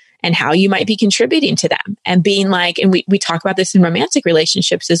and how you might be contributing to them and being like, and we talk about this in romantic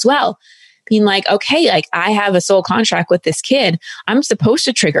relationships as well, being like, okay, like I have a soul contract with this kid. I'm supposed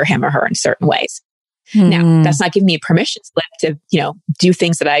to trigger him or her in certain ways. Now, that's not giving me a permission slip to, do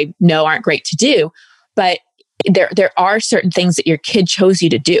things that I know aren't great to do. But there are certain things that your kid chose you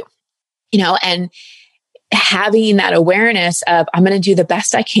to do, and having that awareness of I'm going to do the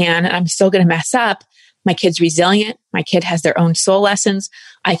best I can and I'm still going to mess up. My kid's resilient. My kid has their own soul lessons.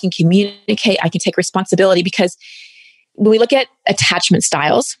 I can communicate. I can take responsibility because when we look at attachment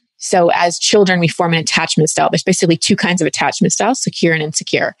styles, so as children, we form an attachment style. There's basically two kinds of attachment styles, secure and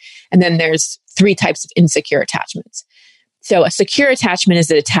insecure. And then there's 3 types of insecure attachments. So a secure attachment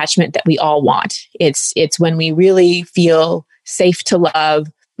is an attachment that we all want. It's when we really feel safe to love.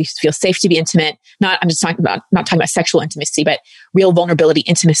 We feel safe to be intimate. not talking about sexual intimacy, but real vulnerability,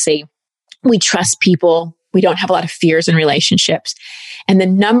 intimacy. We trust people. We don't have a lot of fears in relationships. And the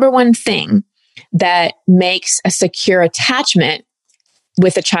number one thing that makes a secure attachment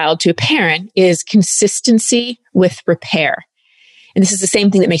with a child to a parent is consistency with repair. And this is the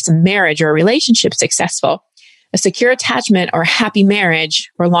same thing that makes a marriage or a relationship successful. A secure attachment or a happy marriage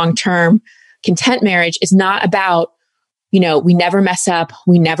or long-term content marriage is not about, we never mess up.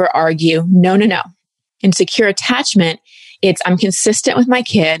 We never argue. No. In secure attachment, it's I'm consistent with my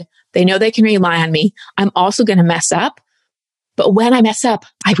kid. They know they can rely on me. I'm also going to mess up. But when I mess up,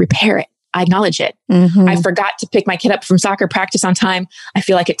 I repair it. I acknowledge it. Mm-hmm. I forgot to pick my kid up from soccer practice on time. I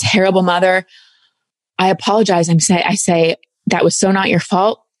feel like a terrible mother. I apologize. I say, that was so not your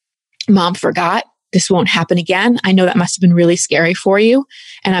fault. Mom forgot. This won't happen again. I know that must have been really scary for you.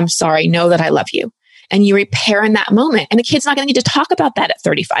 And I'm sorry. Know that I love you. And you repair in that moment. And the kid's not going to need to talk about that at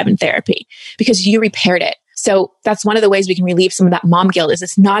 35 in therapy because you repaired it. So that's one of the ways we can relieve some of that mom guilt is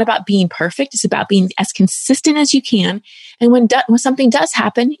it's not about being perfect. It's about being as consistent as you can. And when something does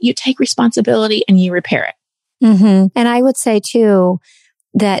happen, you take responsibility and you repair it. Mm-hmm. And I would say too,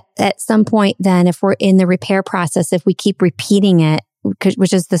 that at some point then, if we're in the repair process, if we keep repeating it,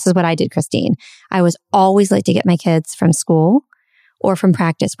 this is what I did, Christine. I was always late to get my kids from school or from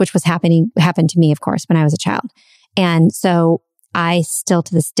practice, which happened to me, of course, when I was a child. And so I still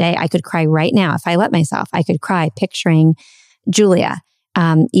to this day, I could cry right now. If I let myself, I could cry picturing Julia,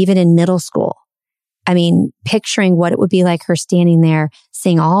 even in middle school. I mean, picturing what it would be like her standing there,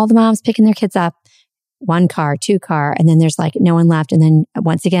 seeing all the moms picking their kids up, 1 car, 2 car, and then there's like no one left. And then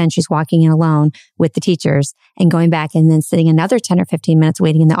once again, she's walking in alone with the teachers and going back and then sitting another 10 or 15 minutes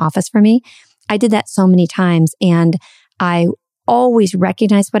waiting in the office for me. I did that so many times and I always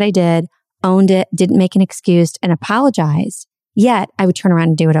recognized what I did, owned it, didn't make an excuse and apologized. Yet I would turn around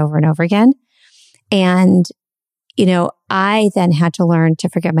and do it over and over again. And, I then had to learn to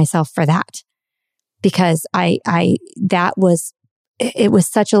forgive myself for that because it was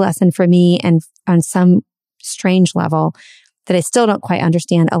such a lesson for me and on some strange level that I still don't quite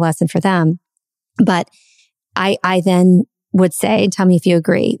understand a lesson for them. But I then would say, tell me if you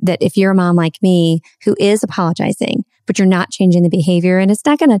agree, that if you're a mom like me who is apologizing, but you're not changing the behavior and it's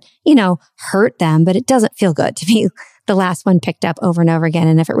not going to, hurt them, but it doesn't feel good to be the last one picked up over and over again.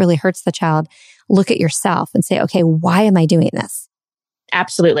 And if it really hurts the child, look at yourself and say, okay, why am I doing this?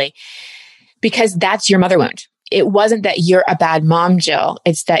 Absolutely. Because that's your mother wound. It wasn't that you're a bad mom, Jill.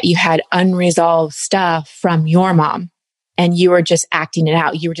 It's that you had unresolved stuff from your mom and you were just acting it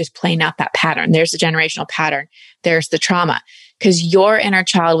out. You were just playing out that pattern. There's the generational pattern. There's the trauma because your inner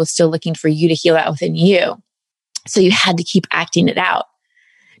child was still looking for you to heal that within you. So you had to keep acting it out.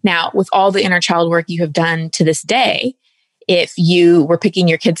 Now, with all the inner child work you have done to this day, if you were picking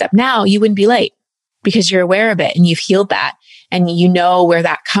your kids up now, you wouldn't be late because you're aware of it and you've healed that and you know where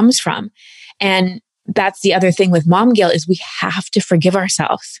that comes from. And that's the other thing with mom guilt is we have to forgive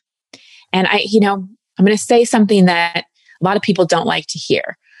ourselves. And I'm going to say something that a lot of people don't like to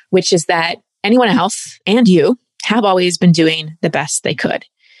hear, which is that anyone else and you have always been doing the best they could.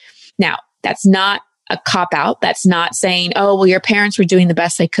 Now, that's not a cop out. That's not saying, oh, well, your parents were doing the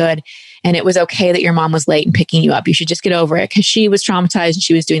best they could and it was okay that your mom was late in picking you up. You should just get over it because she was traumatized and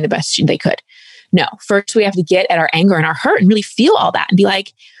she was doing the best they could. No, first we have to get at our anger and our hurt and really feel all that and be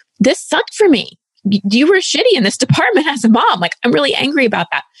like, this sucked for me. You were shitty in this department as a mom. Like, I'm really angry about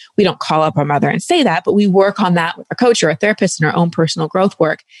that. We don't call up our mother and say that, but we work on that with our coach or a therapist in our own personal growth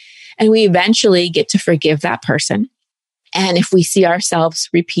work. And we eventually get to forgive that person. And if we see ourselves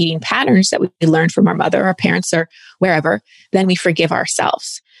repeating patterns that we learned from our mother, our parents, or wherever, then we forgive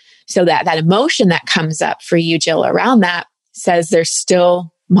ourselves. So that emotion that comes up for you, Jill, around that says there's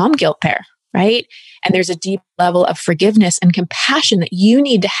still mom guilt there, right? And there's a deep level of forgiveness and compassion that you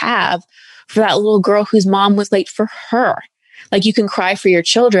need to have for that little girl whose mom was late for her. Like, you can cry for your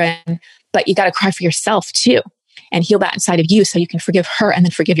children, but you got to cry for yourself too and heal that inside of you so you can forgive her and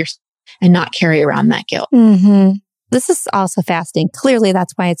then forgive yourself and not carry around that guilt. Mm-hmm. This is also fascinating. Clearly,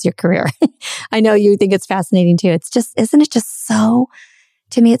 that's why it's your career. I know you think it's fascinating too. It's just, isn't it just so,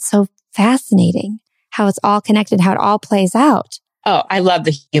 to me, it's so fascinating how it's all connected, how it all plays out. Oh, I love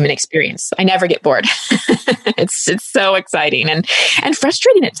the human experience. I never get bored. It's so exciting and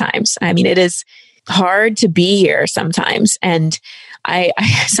frustrating at times. I mean, it is hard to be here sometimes. And I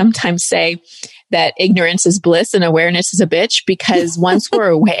sometimes say that ignorance is bliss and awareness is a bitch, because once we're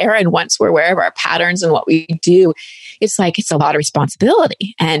aware and once we're aware of our patterns and what we do, it's like, it's a lot of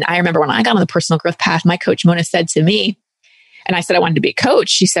responsibility. And I remember when I got on the personal growth path, my coach Mona said to me, and I said I wanted to be a coach.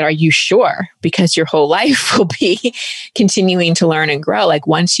 She said, are you sure? Because your whole life will be continuing to learn and grow. Like,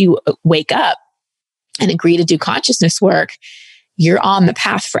 once you wake up and agree to do consciousness work, you're on the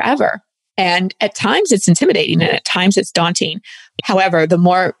path forever. And at times it's intimidating and at times it's daunting. However, the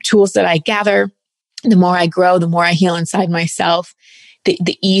more tools that I gather, the more I grow, the more I heal inside myself,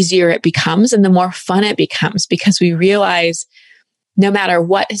 the easier it becomes and the more fun it becomes, because we realize no matter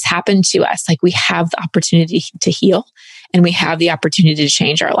what has happened to us, like, we have the opportunity to heal and we have the opportunity to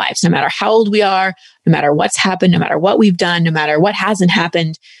change our lives. No matter how old we are, no matter what's happened, no matter what we've done, no matter what hasn't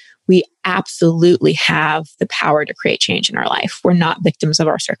happened, we absolutely have the power to create change in our life. We're not victims of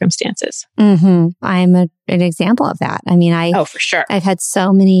our circumstances. Mm-hmm. I'm an example of that. I mean, oh, for sure. I've had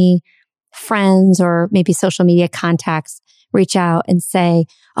so many friends or maybe social media contacts reach out and say,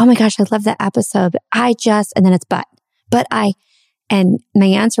 oh my gosh, I love that episode. And then it's and my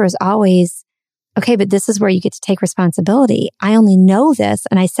answer is always, okay, but this is where you get to take responsibility. I only know this.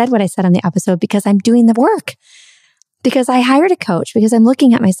 And I said what I said on the episode because I'm doing the work, because I hired a coach, because I'm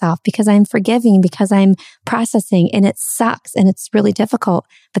looking at myself, because I'm forgiving, because I'm processing, and it sucks and it's really difficult.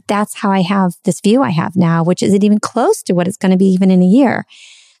 But that's how I have this view I have now, which isn't even close to what it's going to be even in a year.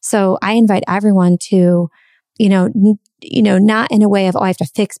 So I invite everyone to, not in a way of, oh, I have to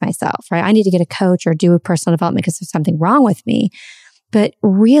fix myself, right? I need to get a coach or do a personal development because there's something wrong with me. But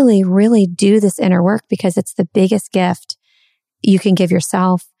really, really do this inner work, because it's the biggest gift you can give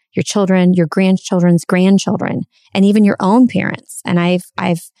yourself, your children, your grandchildren's grandchildren, and even your own parents. And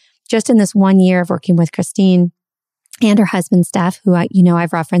I've just in this 1 year of working with Christine and her husband, Steph, who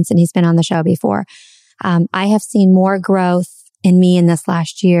I've referenced and he's been on the show before. I have seen more growth in me in this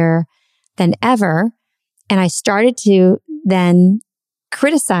last year than ever. And I started to then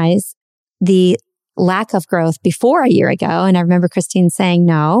criticize the lack of growth before a year ago. And I remember Christine saying,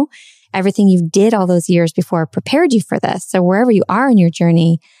 no, everything you did all those years before prepared you for this. So wherever you are in your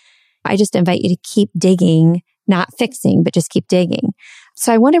journey, I just invite you to keep digging, not fixing, but just keep digging.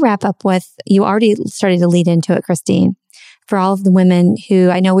 So I want to wrap up with, you already started to lead into it, Christine, for all of the women who,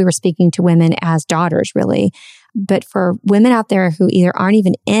 I know we were speaking to women as daughters, really, but for women out there who either aren't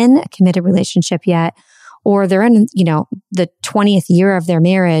even in a committed relationship yet, or they're in, the 20th year of their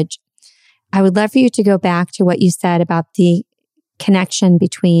marriage, I would love for you to go back to what you said about the connection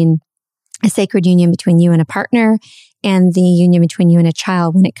between a sacred union between you and a partner and the union between you and a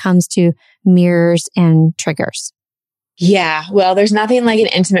child when it comes to mirrors and triggers. Yeah. Well, there's nothing like an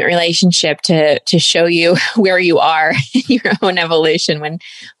intimate relationship to show you where you are in your own evolution.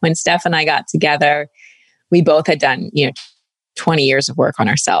 When Steph and I got together, we both had done, 20 years of work on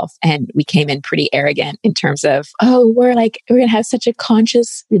ourselves. And we came in pretty arrogant in terms of, we're going to have such a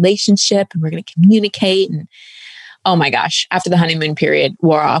conscious relationship and we're going to communicate. And oh my gosh, after the honeymoon period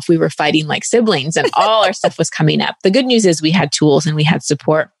wore off, we were fighting like siblings and all our stuff was coming up. The good news is we had tools and we had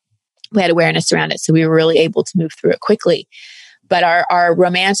support. We had awareness around it. So we were really able to move through it quickly. But our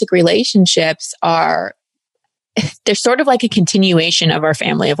romantic relationships they're sort of like a continuation of our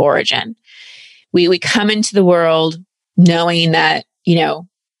family of origin. We come into the world knowing that,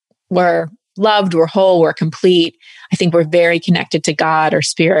 we're loved, we're whole, we're complete. I think we're very connected to God or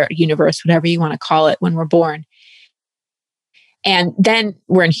spirit, or universe, whatever you want to call it, when we're born. And then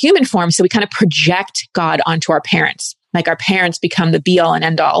we're in human form. So we kind of project God onto our parents. Like our parents become the be all and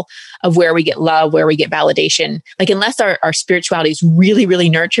end all of where we get love, where we get validation. Like unless our spirituality is really, really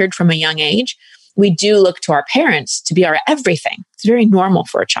nurtured from a young age, we do look to our parents to be our everything. It's very normal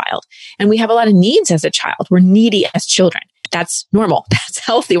for a child. And we have a lot of needs as a child. We're needy as children. That's normal. That's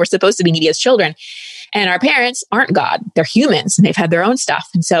healthy. We're supposed to be needy as children. And our parents aren't God. They're humans and they've had their own stuff.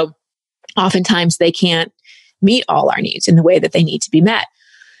 And so oftentimes they can't meet all our needs in the way that they need to be met.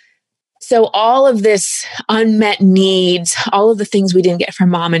 So all of this unmet needs, all of the things we didn't get from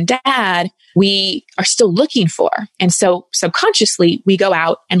mom and dad, we are still looking for. And so subconsciously we go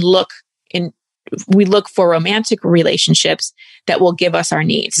out and we look for romantic relationships that will give us our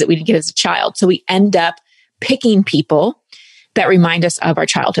needs that we didn't get as a child. So we end up picking people that remind us of our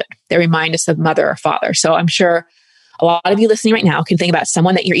childhood, that remind us of mother or father. So I'm sure a lot of you listening right now can think about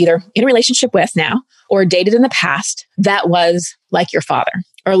someone that you're either in a relationship with now or dated in the past that was like your father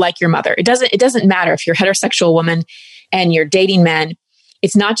or like your mother. It doesn't matter if you're a heterosexual woman and you're dating men.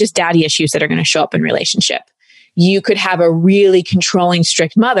 It's not just daddy issues that are going to show up in relationship. You could have a really controlling,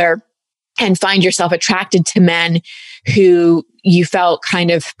 strict mother and find yourself attracted to men who you felt kind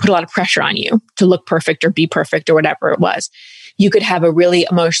of put a lot of pressure on you to look perfect or be perfect or whatever it was. You could have a really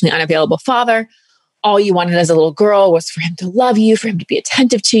emotionally unavailable father. All you wanted as a little girl was for him to love you, for him to be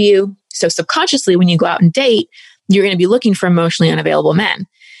attentive to you. So subconsciously, when you go out and date, you're going to be looking for emotionally unavailable men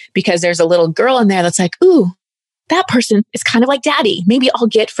because there's a little girl in there that's like, ooh, that person is kind of like daddy. Maybe I'll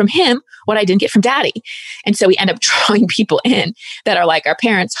get from him what I didn't get from daddy. And so we end up drawing people in that are like our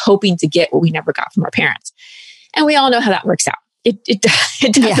parents, hoping to get what we never got from our parents. And we all know how that works out. It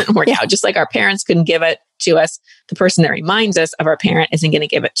doesn't work out. Just like our parents couldn't give it to us, the person that reminds us of our parent isn't going to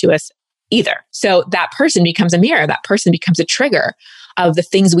give it to us either. So that person becomes a mirror. That person becomes a trigger of the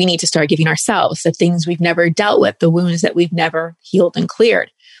things we need to start giving ourselves, the things we've never dealt with, the wounds that we've never healed and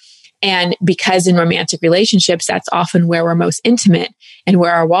cleared. And because in romantic relationships, that's often where we're most intimate and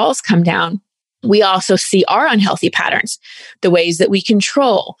where our walls come down, we also see our unhealthy patterns, the ways that we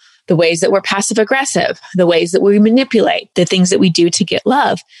control, the ways that we're passive aggressive, the ways that we manipulate, the things that we do to get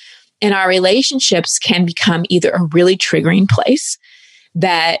love. And our relationships can become either a really triggering place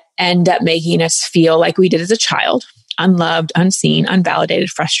that end up making us feel like we did as a child, unloved, unseen, unvalidated,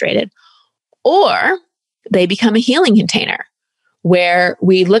 frustrated, or they become a healing container where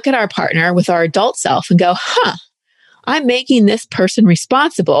we look at our partner with our adult self and go, I'm making this person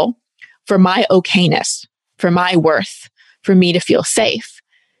responsible for my okayness, for my worth, for me to feel safe.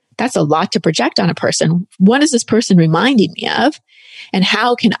 That's a lot to project on a person. What is this person reminding me of? And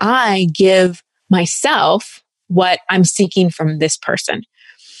how can I give myself what I'm seeking from this person?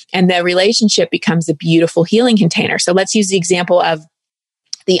 And the relationship becomes a beautiful healing container. So let's use the example of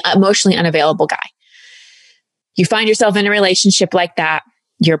the emotionally unavailable guy. You find yourself in a relationship like that.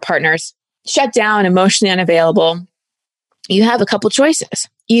 Your partner's shut down, emotionally unavailable. You have a couple choices.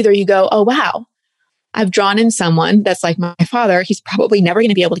 Either you go, oh, wow, I've drawn in someone that's like my father. He's probably never going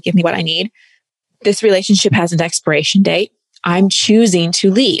to be able to give me what I need. This relationship has an expiration date. I'm choosing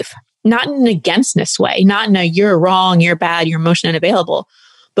to leave. Not in an againstness way, not in a you're wrong, you're bad, you're emotionally unavailable,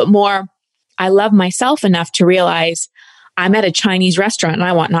 but more, I love myself enough to realize I'm at a Chinese restaurant and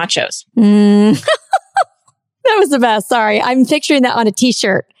I want nachos. That was the best. Sorry. I'm picturing that on a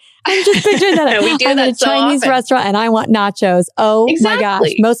t-shirt. I'm just picturing that. We do I'm that at a so Chinese often. Restaurant and I want nachos. Oh my gosh.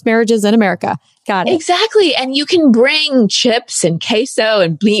 Most marriages in America. Got it. Exactly. And you can bring chips and queso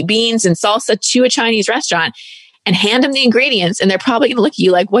and beans and salsa to a Chinese restaurant and hand them the ingredients. And they're probably going to look at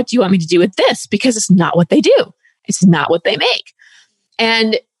you like, what do you want me to do with this? Because it's not what they do. It's not what they make.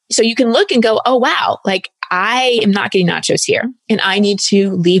 And so you can look and go, oh, wow, like I am not getting nachos here and I need to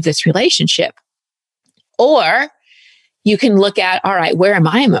leave this relationship. Or you can look at, all right, where am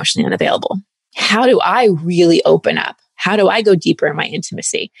I emotionally unavailable? How do I really open up? How do I go deeper in my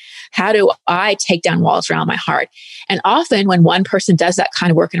intimacy? How do I take down walls around my heart? And often when one person does that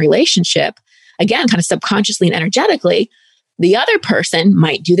kind of work in a relationship, again, kind of subconsciously and energetically, the other person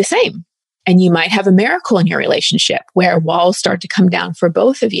might do the same. And you might have a miracle in your relationship where walls start to come down for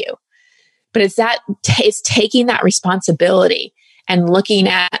both of you. But it's taking that responsibility and looking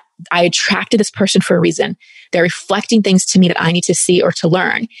at, I attracted this person for a reason. They're reflecting things to me that I need to see or to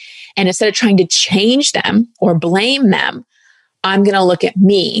learn. And instead of trying to change them or blame them, I'm going to look at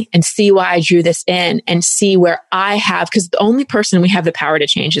me and see why I drew this in and see where I have, because the only person we have the power to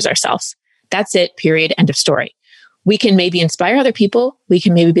change is ourselves. That's it, period, end of story. We can maybe inspire other people. We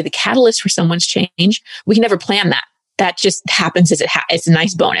can maybe be the catalyst for someone's change. We can never plan that. That just happens as it's a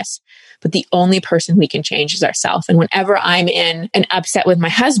nice bonus. But the only person we can change is ourselves. And whenever I'm in an upset with my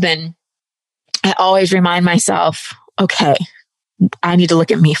husband, I always remind myself, okay, I need to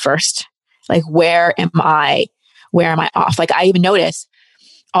look at me first. Like, where am I off? Like, I even notice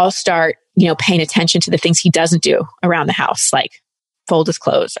I'll start, paying attention to the things he doesn't do around the house, like fold his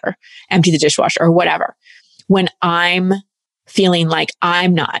clothes or empty the dishwasher or whatever. When I'm feeling like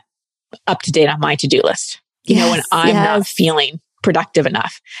I'm not up to date on my to-do list, when I'm not feeling productive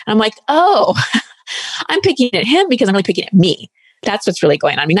enough. And I'm like, oh, I'm picking at him because I'm really picking at me. That's what's really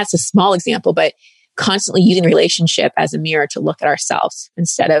going on. I mean, that's a small example, but constantly using the relationship as a mirror to look at ourselves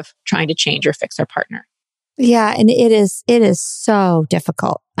instead of trying to change or fix our partner. Yeah. And it is so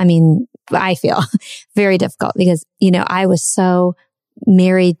difficult. I mean, I feel very difficult because, I was so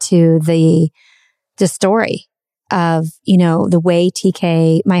married to the story of, the way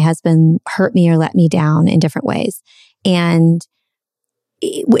TK, my husband, hurt me or let me down in different ways. And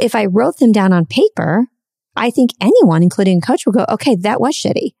if I wrote them down on paper, I think anyone, including a coach, will go, okay, that was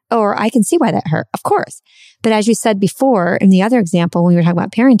shitty. Or I can see why that hurt. Of course. But as you said before, in the other example, when we were talking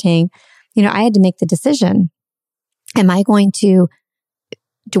about parenting, I had to make the decision. Am I going to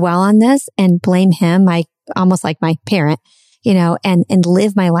dwell on this and blame him, almost like my parent, and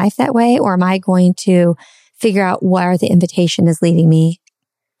live my life that way? Or am I going to figure out where the invitation is leading me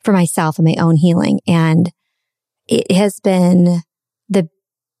for myself and my own healing? And it has been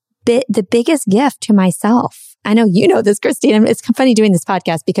the biggest gift to myself. I know you know this, Christine. It's funny doing this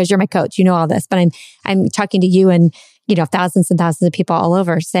podcast because you're my coach. You know all this, but I'm talking to you and, thousands and thousands of people all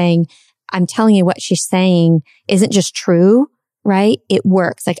over saying, I'm telling you what she's saying isn't just true, right? It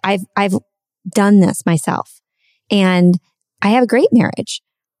works. Like I've done this myself and I have a great marriage,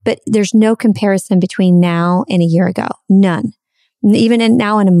 but there's no comparison between now and a year ago. None. Even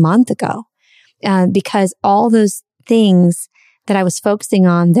now and a month ago, because all those things that I was focusing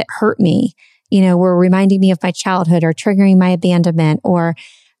on that hurt me, were reminding me of my childhood or triggering my abandonment, or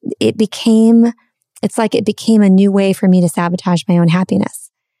it became a new way for me to sabotage my own happiness.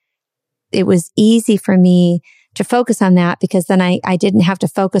 It was easy for me to focus on that because then I didn't have to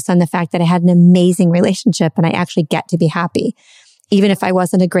focus on the fact that I had an amazing relationship and I actually get to be happy. Even if I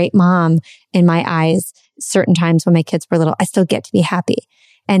wasn't a great mom in my eyes, certain times when my kids were little, I still get to be happy.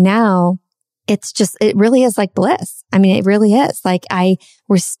 And now it really is like bliss. I mean, it really is. Like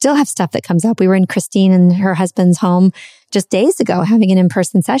we still have stuff that comes up. We were in Christine and her husband's home just days ago having an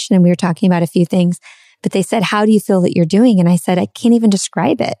in-person session and we were talking about a few things, but they said, how do you feel that you're doing? And I said, I can't even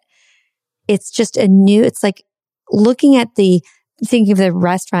describe it. It's just it's like thinking of the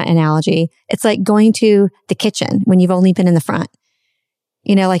restaurant analogy. It's like going to the kitchen when you've only been in the front.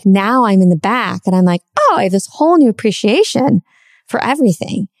 Like now I'm in the back and I'm like, oh, I have this whole new appreciation for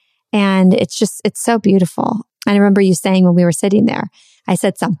everything. And it's so beautiful. And I remember you saying when we were sitting there, I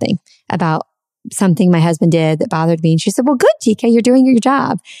said something about something my husband did that bothered me. And she said, well, good, TK, you're doing your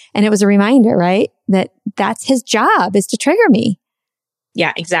job. And it was a reminder, right? That's his job, is to trigger me.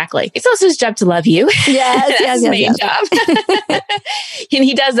 Yeah, exactly. It's also his job to love you. Yes, That's his main job. And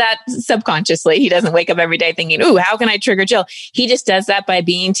he does that subconsciously. He doesn't wake up every day thinking, ooh, how can I trigger Jill? He just does that by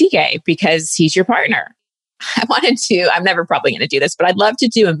being TK because he's your partner. I'm never probably going to do this, but I'd love to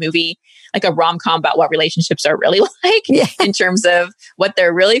do a movie, like a rom-com about what relationships are really like in terms of what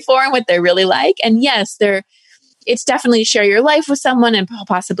they're really for and what they're really like. And yes, it's definitely share your life with someone and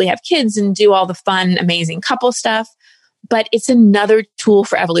possibly have kids and do all the fun, amazing couple stuff. But it's another tool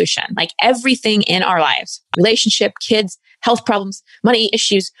for evolution. Like everything in our lives, relationship, kids, health problems, money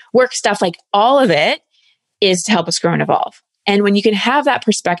issues, work stuff, like all of it is to help us grow and evolve. And when you can have that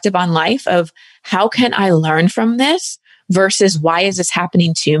perspective on life of how can I learn from this versus why is this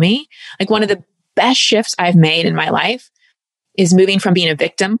happening to me? Like one of the best shifts I've made in my life is moving from being a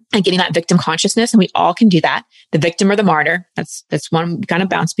victim and getting that victim consciousness. And we all can do that. The victim or the martyr. That's one we kind of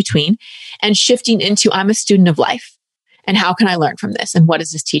bounce between, and shifting into I'm a student of life. And how can I learn from this? And what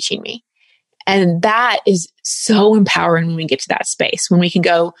is this teaching me? And that is so empowering when we get to that space, when we can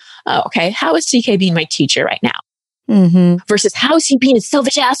go, oh, okay, how is TK being my teacher right now? Mm-hmm. Versus how is he being a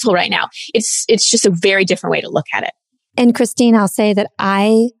selfish asshole right now? It's just a very different way to look at it. And Christine, I'll say that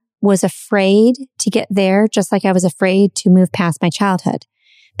I was afraid to get there, just like I was afraid to move past my childhood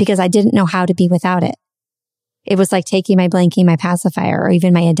because I didn't know how to be without it. It was like taking my blankie, my pacifier, or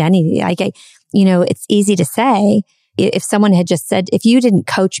even my identity. It's easy to say. If someone had just said, if you didn't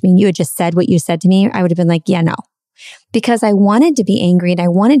coach me and you had just said what you said to me, I would have been like, yeah, no. Because I wanted to be angry and I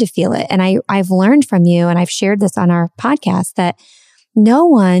wanted to feel it. And I've learned from you, and I've shared this on our podcast, that no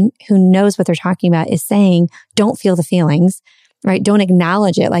one who knows what they're talking about is saying, don't feel the feelings, right? Don't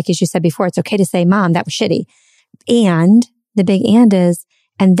acknowledge it. Like, as you said before, it's okay to say, Mom, that was shitty. And the big and is,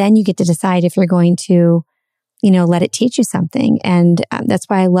 and then you get to decide if you're going to, let it teach you something. And that's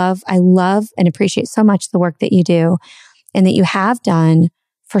why I love and appreciate so much the work that you do. and that you have done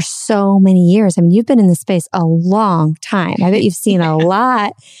for so many years. I mean, you've been in this space a long time. I bet you've seen a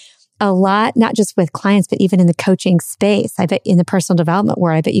lot, not just with clients, but even in the coaching space. I bet in the personal development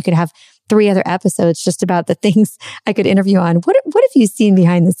world, I bet you could have 3 other episodes just about the things I could interview on. What have you seen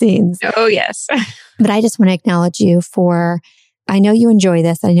behind the scenes? Oh, yes. But I just want to acknowledge you for, I know you enjoy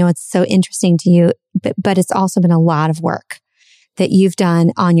this. I know it's so interesting to you, but it's also been a lot of work that you've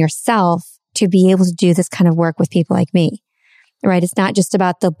done on yourself to be able to do this kind of work with people like me. Right? It's not just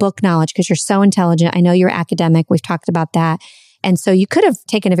about the book knowledge because you're so intelligent. I know you're academic. We've talked about that. And so you could have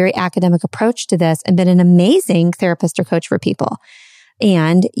taken a very academic approach to this and been an amazing therapist or coach for people.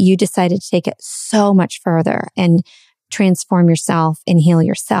 And you decided to take it so much further and transform yourself and heal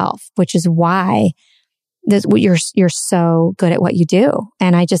yourself, which is why you're so good at what you do.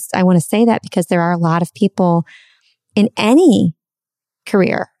 And I want to say that because there are a lot of people in any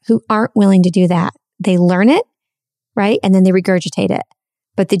career who aren't willing to do that. They learn it, right? And then they regurgitate it,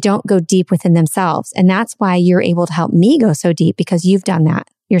 but they don't go deep within themselves. And that's why you're able to help me go so deep because you've done that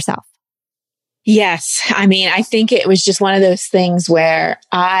yourself. Yes. I mean, I think it was just one of those things where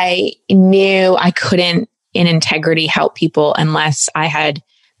I knew I couldn't in integrity help people unless I had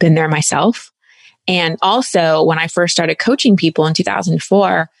been there myself. And also when I first started coaching people in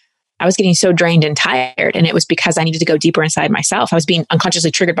 2004, I was getting so drained and tired. And it was because I needed to go deeper inside myself. I was being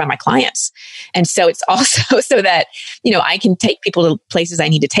unconsciously triggered by my clients. And so it's also so that, I can take people to places I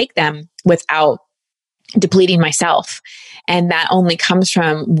need to take them without depleting myself. And that only comes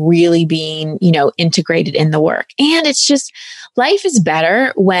from really being, integrated in the work. And it's just, life is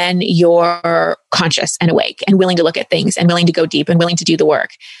better when you're conscious and awake and willing to look at things and willing to go deep and willing to do the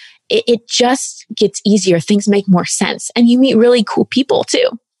work. It just gets easier. Things make more sense. And you meet really cool people too.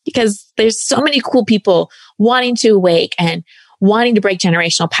 Because there's so many cool people wanting to awake and wanting to break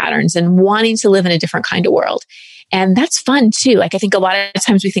generational patterns and wanting to live in a different kind of world. And that's fun too. Like I think a lot of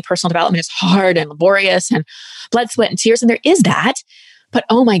times we think personal development is hard and laborious and blood, sweat, and tears. And there is that. But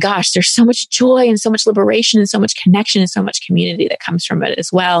oh my gosh, there's so much joy and so much liberation and so much connection and so much community that comes from it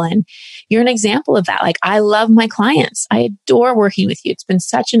as well. And you're an example of that. Like I love my clients. I adore working with you. It's been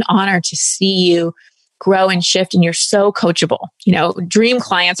such an honor to see you grow and shift, and you're so coachable. Dream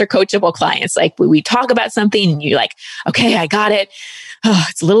clients are coachable clients. Like we talk about something and you're like, okay, I got it. Oh,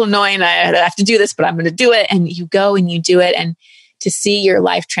 it's a little annoying. I have to do this, but I'm going to do it. And you go and you do it. And to see your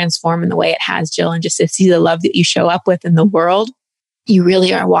life transform in the way it has, Jill, and just to see the love that you show up with in the world, you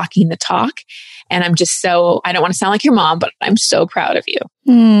really are walking the talk. And I'm just I don't want to sound like your mom, but I'm so proud of you.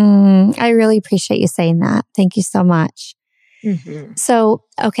 I really appreciate you saying that. Thank you so much. Mm-hmm. So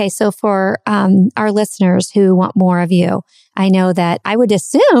for our listeners who want more of you, I know that I would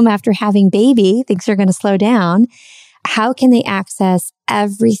assume after having baby, things are going to slow down. How can they access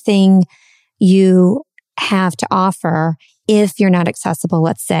everything you have to offer if you're not accessible,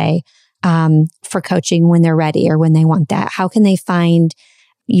 let's say, for coaching when they're ready or when they want that? How can they find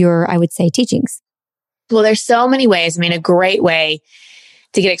your, I would say, teachings? Well, there's so many ways. I mean, a great way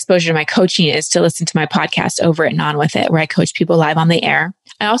to get exposure to my coaching is to listen to my podcast Over It and On With It, where I coach people live on the air.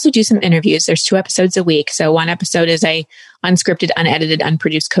 I also do some interviews. There's 2 episodes a week. So one episode is a unscripted, unedited,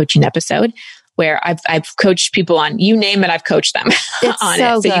 unproduced coaching episode where I've coached people on, you name it, I've coached them on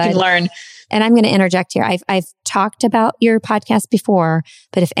so it. So good. you can learn. And I'm going to interject here. I've talked about your podcast before,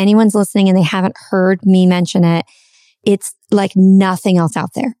 but if anyone's listening and they haven't heard me mention it, it's like nothing else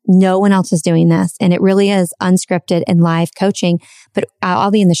out there. No one else is doing this. And it really is unscripted and live coaching. But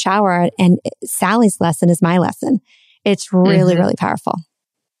I'll be in the shower and Sally's lesson is my lesson. It's really, really powerful.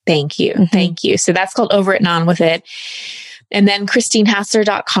 Thank you. Mm-hmm. Thank you. So that's called Over It and On With It. And then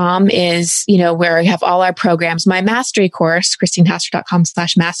ChristineHassler.com is, where I have all our programs. My mastery course,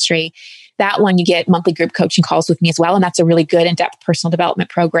 ChristineHassler.com/mastery. That one, you get monthly group coaching calls with me as well. And that's a really good in-depth personal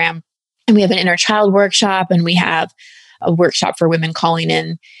development program. And we have an inner child workshop, and we have a workshop for women calling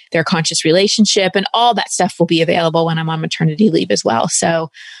in their conscious relationship, and all that stuff will be available when I'm on maternity leave as well.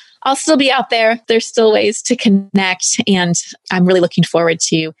 So I'll still be out there. There's still ways to connect. And I'm really looking forward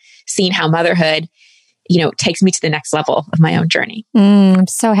to seeing how motherhood, takes me to the next level of my own journey. I'm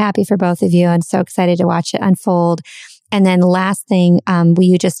so happy for both of you and so excited to watch it unfold. And then last thing, will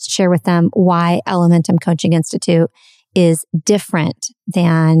you just share with them why Elementum Coaching Institute is different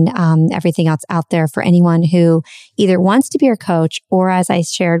than everything else out there for anyone who either wants to be your coach, or as I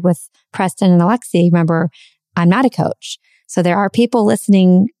shared with Preston and Alexi, remember, I'm not a coach. So there are people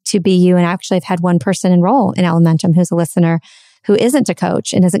listening to be you. And actually I've had one person enroll in Elementum who's a listener who isn't a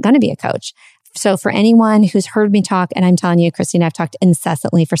coach and isn't going to be a coach. So for anyone who's heard me talk, and I'm telling you, Christine, I've talked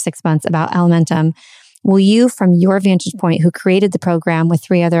incessantly for 6 months about Elementum, will you, from your vantage point, who created the program with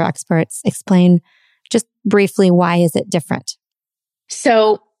 3 other experts, explain just briefly, why is it different?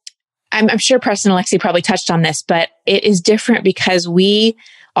 So I'm sure Preston and Lexi probably touched on this, but it is different because we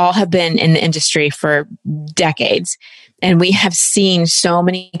all have been in the industry for decades. And we have seen so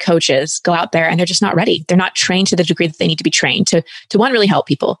many coaches go out there and they're just not ready. They're not trained to the degree that they need to be trained to one, really help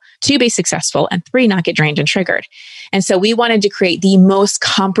people, two, be successful, and three, not get drained and triggered. And so we wanted to create the most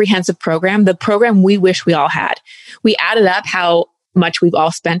comprehensive program, the program we wish we all had. We added up how much we've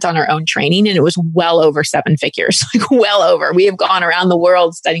all spent on our own training, and it was well over 7 figures, like well over. We have gone around the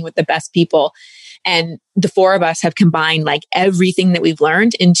world studying with the best people. And the four of us have combined like everything that we've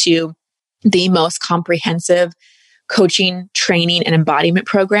learned into the most comprehensive coaching, training, and embodiment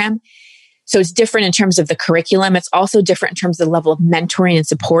program. So it's different in terms of the curriculum. It's also different in terms of the level of mentoring and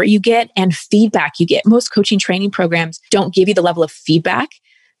support you get and feedback you get. Most coaching training programs don't give you the level of feedback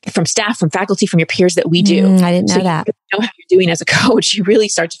from staff, from faculty, from your peers that we do. I didn't know that. You know how you're doing as a coach. You really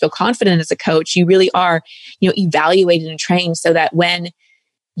start to feel confident as a coach. You really are, evaluated and trained so that when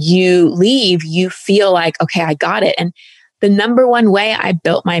you leave, you feel like, okay, I got it. And the number one way I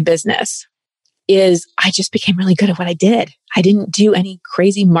built my business is I just became really good at what I did. I didn't do any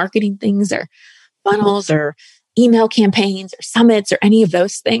crazy marketing things or funnels or email campaigns or summits or any of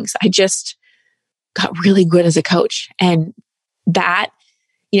those things. I just got really good as a coach. And that,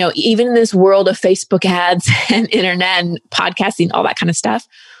 even in this world of Facebook ads and internet and podcasting, all that kind of stuff,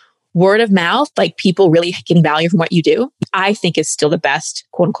 word of mouth, like people really getting value from what you do, I think is still the best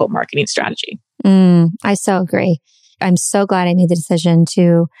quote unquote marketing strategy. I so agree. I'm so glad I made the decision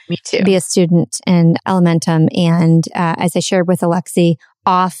to be a student in Elementum. And as I shared with Alexi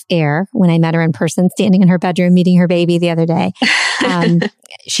off air, when I met her in person, standing in her bedroom, meeting her baby the other day,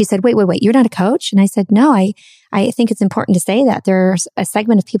 she said, wait, you're not a coach? And I said, no, I think it's important to say that there's a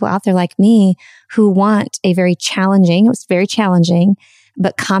segment of people out there like me who want a very challenging,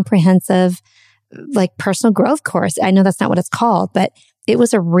 but comprehensive, like personal growth course. I know that's not what it's called, but it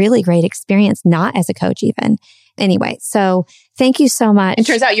was a really great experience, not as a coach even. Anyway, so thank you so much. It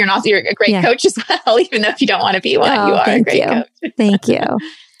turns out you're a great coach as well, even though if you don't want to be one, you are a great coach. Thank you.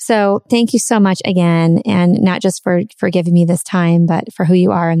 So thank you so much again, and not just for giving me this time, but for who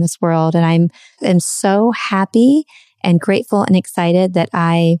you are in this world. And I'm so happy and grateful and excited that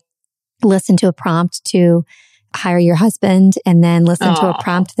I listened to a prompt to hire your husband, and then listened to a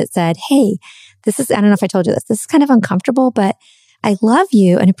prompt that said, hey, I don't know if I told you this is kind of uncomfortable, but I love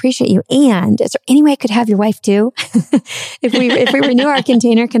you and appreciate you. And is there any way I could have your wife too? If we renew our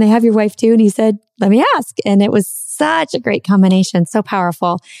container, can I have your wife too? And he said, let me ask. And it was such a great combination, so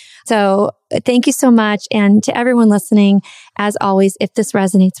powerful. So thank you so much. And to everyone listening, as always, if this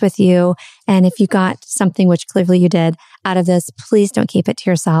resonates with you and if you got something, which clearly you did, out of this, please don't keep it to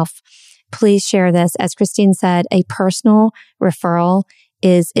yourself. Please share this. As Christine said, a personal referral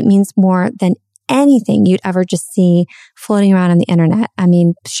it means more than anything you'd ever just see floating around on the internet. I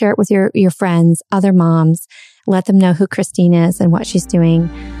mean, share it with your friends, other moms. Let them know who Christine is and what she's doing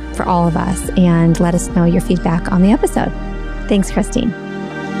for all of us. And let us know your feedback on the episode. Thanks, Christine.